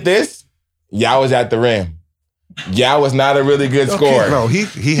Yao did this, Yao was at the rim. Yao was not a really good scorer. No, he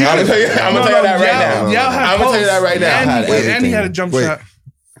had. I'm gonna tell you that right now. I'm gonna tell you that right now. And he had a jump shot.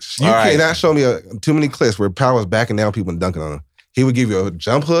 You cannot show me too many clips where Powell was backing down people and dunking on him. He would give you a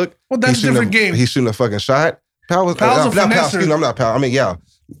jump hook. Well, that's a different game. He's shooting a fucking shot. Powell's a finesser. I'm not Powell. I mean, Yao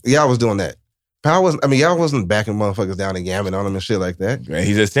was doing that. Y'all wasn't backing motherfuckers down and yamming on him and shit like that. Man,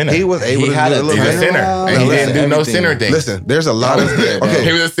 he's a center. He was able to do a little He's a center. And he didn't do no center thing. Listen, there's a lot of... Okay.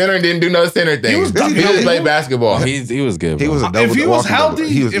 He was a center and didn't do no center thing. He just played basketball. He was good, bro. He was a double. If he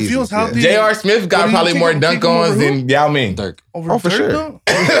was healthy, J.R. Smith got probably more dunk-ons than Yao Ming. Dirk. Oh, for sure.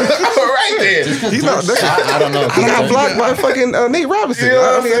 Right there. I don't know. He got blocked by fucking Nate Robinson.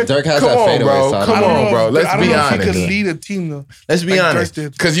 Dirk has that fadeaway. Come on, bro. Let's be honest. I don't know if he could lead a team, though. Let's be honest.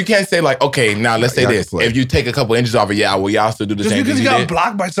 Because you can't say like, okay, now let's say this. If you take a couple inches off of Yao, will Yao still do the same thing? Just because he got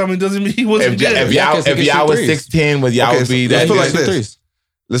blocked by something doesn't mean he wasn't good. If Yao was 6'10", would Yao be that good?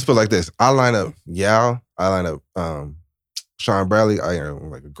 Let's put it like this. I line up Yao. I line up Sean Bradley. I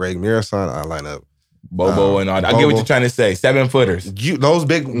like Greg Mirasan. I line up Bobo and all that. I get what you're trying to say. 7-footers. Those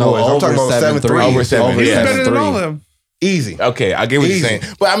big boys. I'm talking about 7'3". Over 7. He's better than all of them. Easy. Okay, I get what you're saying.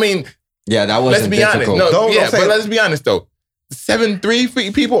 But I mean, yeah, that wasn't difficult. But let's be honest though.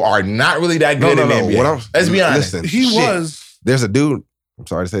 7'3" people are not really that good in the NBA. Let's be honest. Listen, he was. There's a dude. I'm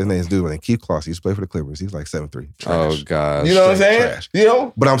sorry to say his name. This dude named Keith Kloss. He used to play for the Clippers. He's like 7'3". Oh God. You know what I'm saying? Trash. You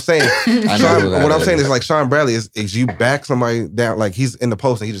know. But I'm saying, what I'm saying is like Sean Bradley is you back somebody down, like he's in the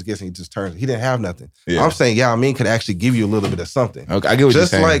post and he just turns. He didn't have nothing. Yeah. I'm saying Yao Ming could actually give you a little bit of something. Okay, I get what you're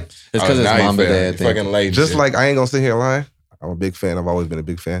saying. Like it's because it's Mamba Day. Fucking late. Just like I ain't gonna sit here and lie. I'm a big fan. I've always been a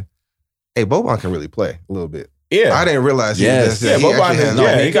big fan. Hey, Boban can really play a little bit. Yeah, I didn't realize he actually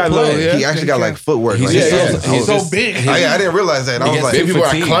got like footwork. He's so big. I didn't realize that. I was like, people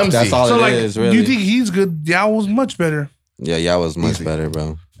are clumsy. That's all it is, really. You think he's good? Yao was much better. Yeah, Yao was much better,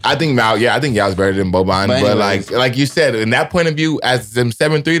 bro. I think Yao's better than Boban. But like you said, in that point of view, as them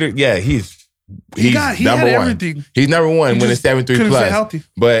 7'3", yeah, he's number one. Everything. He's number one when it's 7'3" plus. Healthy.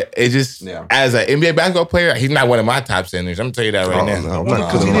 But it just as an NBA basketball player, he's not one of my top centers. I'm gonna tell you that right now. No, I'm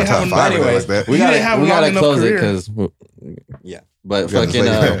not because my top 5 like that. We gotta close it because But fucking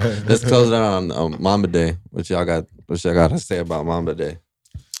let's close it out on Mamba Day. What y'all got to say about Mamba Day?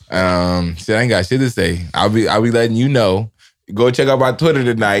 Shit, I ain't got shit to say. I'll be letting you know. Go check out my Twitter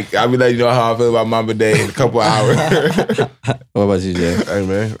tonight. I'll be letting you know how I feel about Mamba Day in a couple hours. What about you, Jay? Hey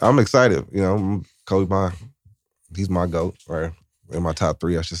man, I'm excited. You know, Kobe, he's my GOAT, right? In my top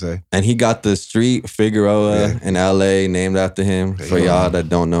 3, I should say. And he got the street Figueroa in LA named after him. For y'all that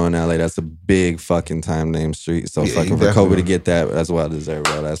don't know, in LA, that's a big fucking time named street. So fucking for Kobe to get that, that's well deserved,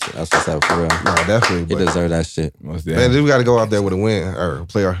 bro. That's what's up for real. No, definitely. He deserved that shit. Man, we got to go out there with a win or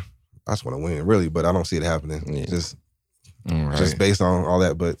play our. I just want to win, really, but I don't see it happening. Yeah. Just based on all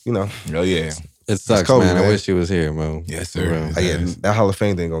that, but you know. Oh yeah, it sucks, Kobe, man. I wish he was here, bro. Yes, sir. That Hall of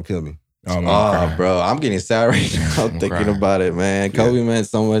Fame thing gonna kill me. Oh, bro, I'm getting sad right now thinking about it, man. Kobe meant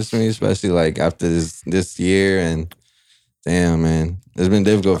so much to me, especially like after this year, and damn, man, it's been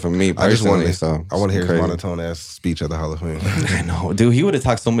difficult for me personally. I want to hear his monotone ass speech at the Hall of Fame. I know, dude. He would have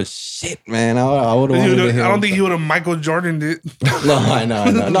talked so much shit, man. I would have. I don't think he would have Michael Jordaned it. No, I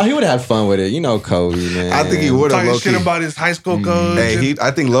know. No, he would have had fun with it. You know, Kobe, man. I think he would have talking shit about his high school coach. Hey, I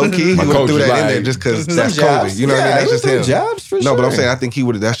think low key he would have threw that in there just because that's Kobe. You know what I mean? That's just him. Jabs for sure. No, but I'm saying I think he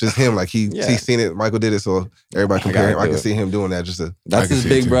would have. That's just him. Like he's seen it. Michael did it, so everybody compare him. I can see him doing that. That's his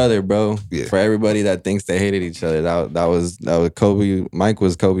big brother, bro. Yeah. For everybody that thinks they hated each other, that was Kobe. Mike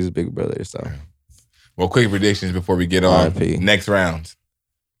was Kobe's big brother. So, well, quick predictions before we get on next rounds.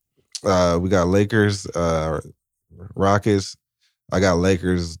 We got Lakers, Rockets. I got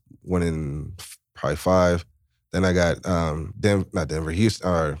Lakers winning probably 5. Then I got not Denver,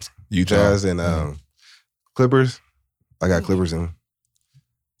 Houston, Utah, Jazz, and Clippers. I got Clippers in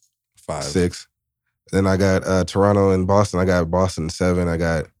 5, 6. Then I got Toronto and Boston. I got Boston in 7. I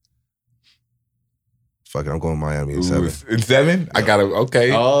got. Fuck it, I'm going Miami in 7. In 7? I got it.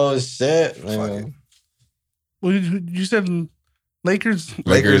 Okay. Oh shit, man. Well, you said Lakers,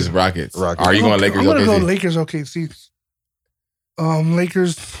 Rockets. Are you going Lakers? I'm gonna go Lakers. OKC.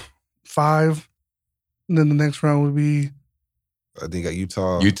 Lakers 5. And then the next round would be... I think you got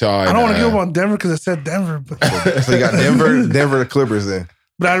Utah. I don't want to go on Denver because I said Denver. But so you got Denver, the Clippers then.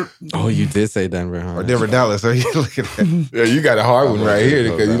 But you did say Denver, huh? Or Denver, Dallas. Are you looking at? Yeah, you got a hard one right here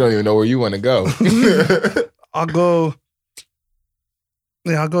because you don't even know where you want to go. I'll go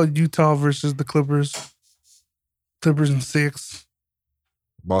Utah versus the Clippers. Clippers in 6.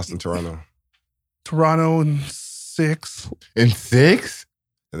 Boston, Toronto. Toronto in 6. In 6?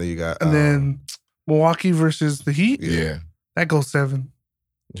 And then you got... And then Milwaukee versus the Heat. Yeah. That goes 7.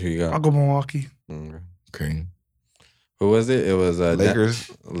 Who you got? I'll go Milwaukee. Okay. Who was it? It was Lakers.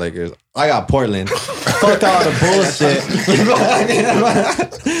 Lakers. I got Portland. Fuck all the bullshit.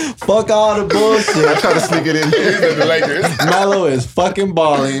 Fuck all the bullshit. I try to sneak it in. The Lakers. Melo is fucking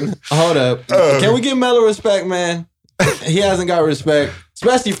balling. Hold up. Can we give Melo respect, man? He hasn't got respect,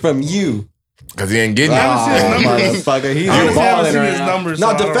 especially from you. Because he ain't getting it. Motherfucker. He's balling right now. Numbers,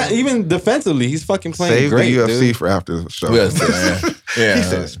 no, even defensively, he's fucking playing Save great, the UFC dude. for after the show. Yeah. He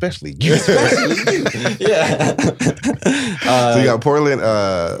said, especially you. Yeah. So you got Portland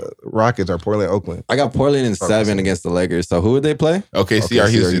Rockets or Portland Oakland. I got Portland in 7 against the Lakers. So who would they play? OKC or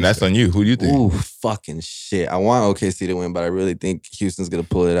Houston. That's on you. Who do you think? Ooh, fucking shit. I want OKC to win, but I really think Houston's going to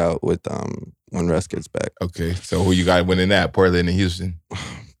pull it out with when Russ gets back. Okay. So who you got winning that? Portland and Houston?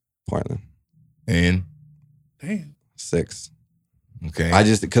 Portland. And? Damn. 6. Okay.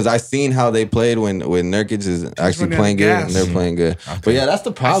 Because I seen how they played when Nurkic is actually playing good and they're playing good. Okay. But yeah, that's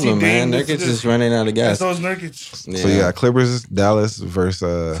the problem, man. Nurkic is running out of gas. So is Nurkic. Yeah. So you got Clippers, Dallas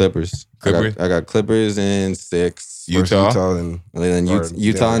versus Clippers. I got Clippers in 6. Utah and then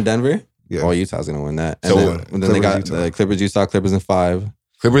Utah and Denver. Yeah. Oh, Utah's gonna win that. And then they got Clippers, Utah, Clippers in 5.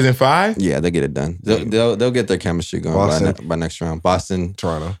 Clippers in 5? Yeah, they'll get it done. They'll get their chemistry going by next round. Boston,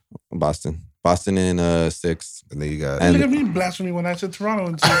 Toronto, Boston in 6. And then you got... Look at me blasphemy when I said Toronto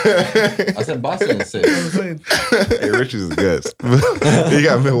in 6. I said Boston in 6. Hey, Rich is good. You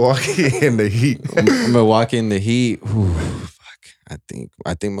got Milwaukee and the Heat. Milwaukee and the Heat. Ooh, fuck.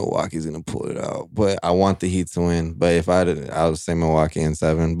 I think Milwaukee's gonna pull it out. But I want the Heat to win. But if I would say Milwaukee in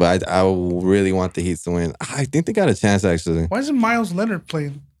 7. But I really want the Heat to win. I think they got a chance, actually. Why isn't Miles Leonard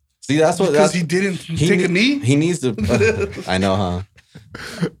playing? See, because he didn't take a knee? He needs to... I know, huh?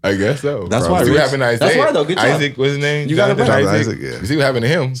 I guess so. That's why. See what happened to Isaiah. That's why, though. Good job. Isaac, what's his name? You got it right. Isaac. Yeah. You see what happened to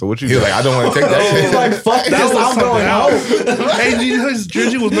him? So what you? He was like, I don't want to take that shit. He's like, fuck this. I'm going out. Hey, you know his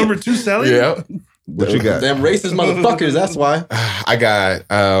jersey was number 2 selling? Yeah. What you got? Them racist motherfuckers. That's why. I got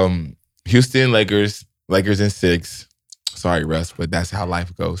Houston, Lakers in 6. Sorry, Russ, but that's how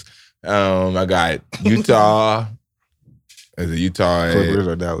life goes. I got Utah. Is it Utah? Clippers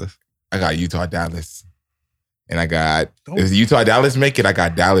or Dallas? I got Utah, Dallas. And I got, is Utah, Dallas make it? I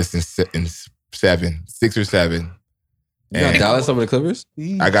got Dallas in 7, 6 or 7. You got Dallas over the Clippers?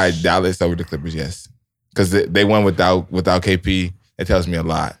 I got Dallas over the Clippers, yes. Because they won without KP. It tells me a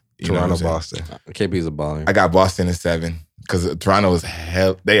lot. Toronto, Boston. KP's a baller. I got Boston in 7. Because Toronto is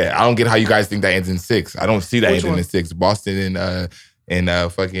hell. I don't get how you guys think that ends in 6. I don't see that ending in 6. Boston and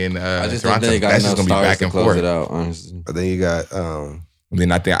fucking I just Toronto. Think that's just gonna be back and forth. It out, honestly. But then you got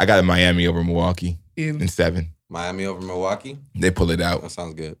then I got Miami over Milwaukee in 7. Miami over Milwaukee? They pull it out. That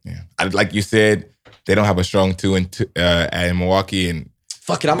sounds good. Yeah. Like you said, they don't have a strong 2 in Milwaukee. And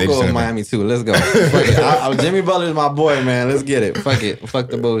fuck it, I'm going to go with Miami too. Let's go. Fuck it. Jimmy Butler's my boy, man. Let's get it. Fuck it. Fuck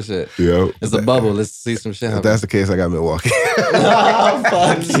the bullshit. Yo. It's a bubble. Let's see some shit happen. If that's the case, I got Milwaukee. Oh,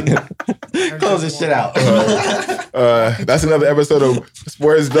 fuck you. Close this shit out. That's another episode of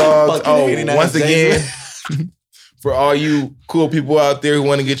Sports Dogs. Once again, for all you cool people out there who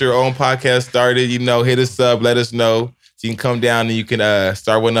want to get your own podcast started, hit us up, let us know. So you can come down and you can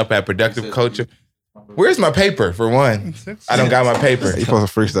start one up at Productive Culture. Where's my paper, for one? I don't got my paper. You're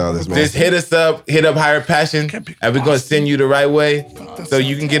supposed to freestyle this, man. Just hit us up, hit up Higher Passion, and we're going to send you the right way so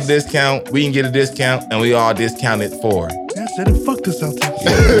you can get a discount, we can get a discount, and we all discounted for. Yeah, said it. Fuck this out there.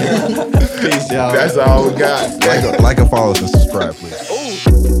 Peace, y'all. That's all we got. Like and follow us and subscribe, please.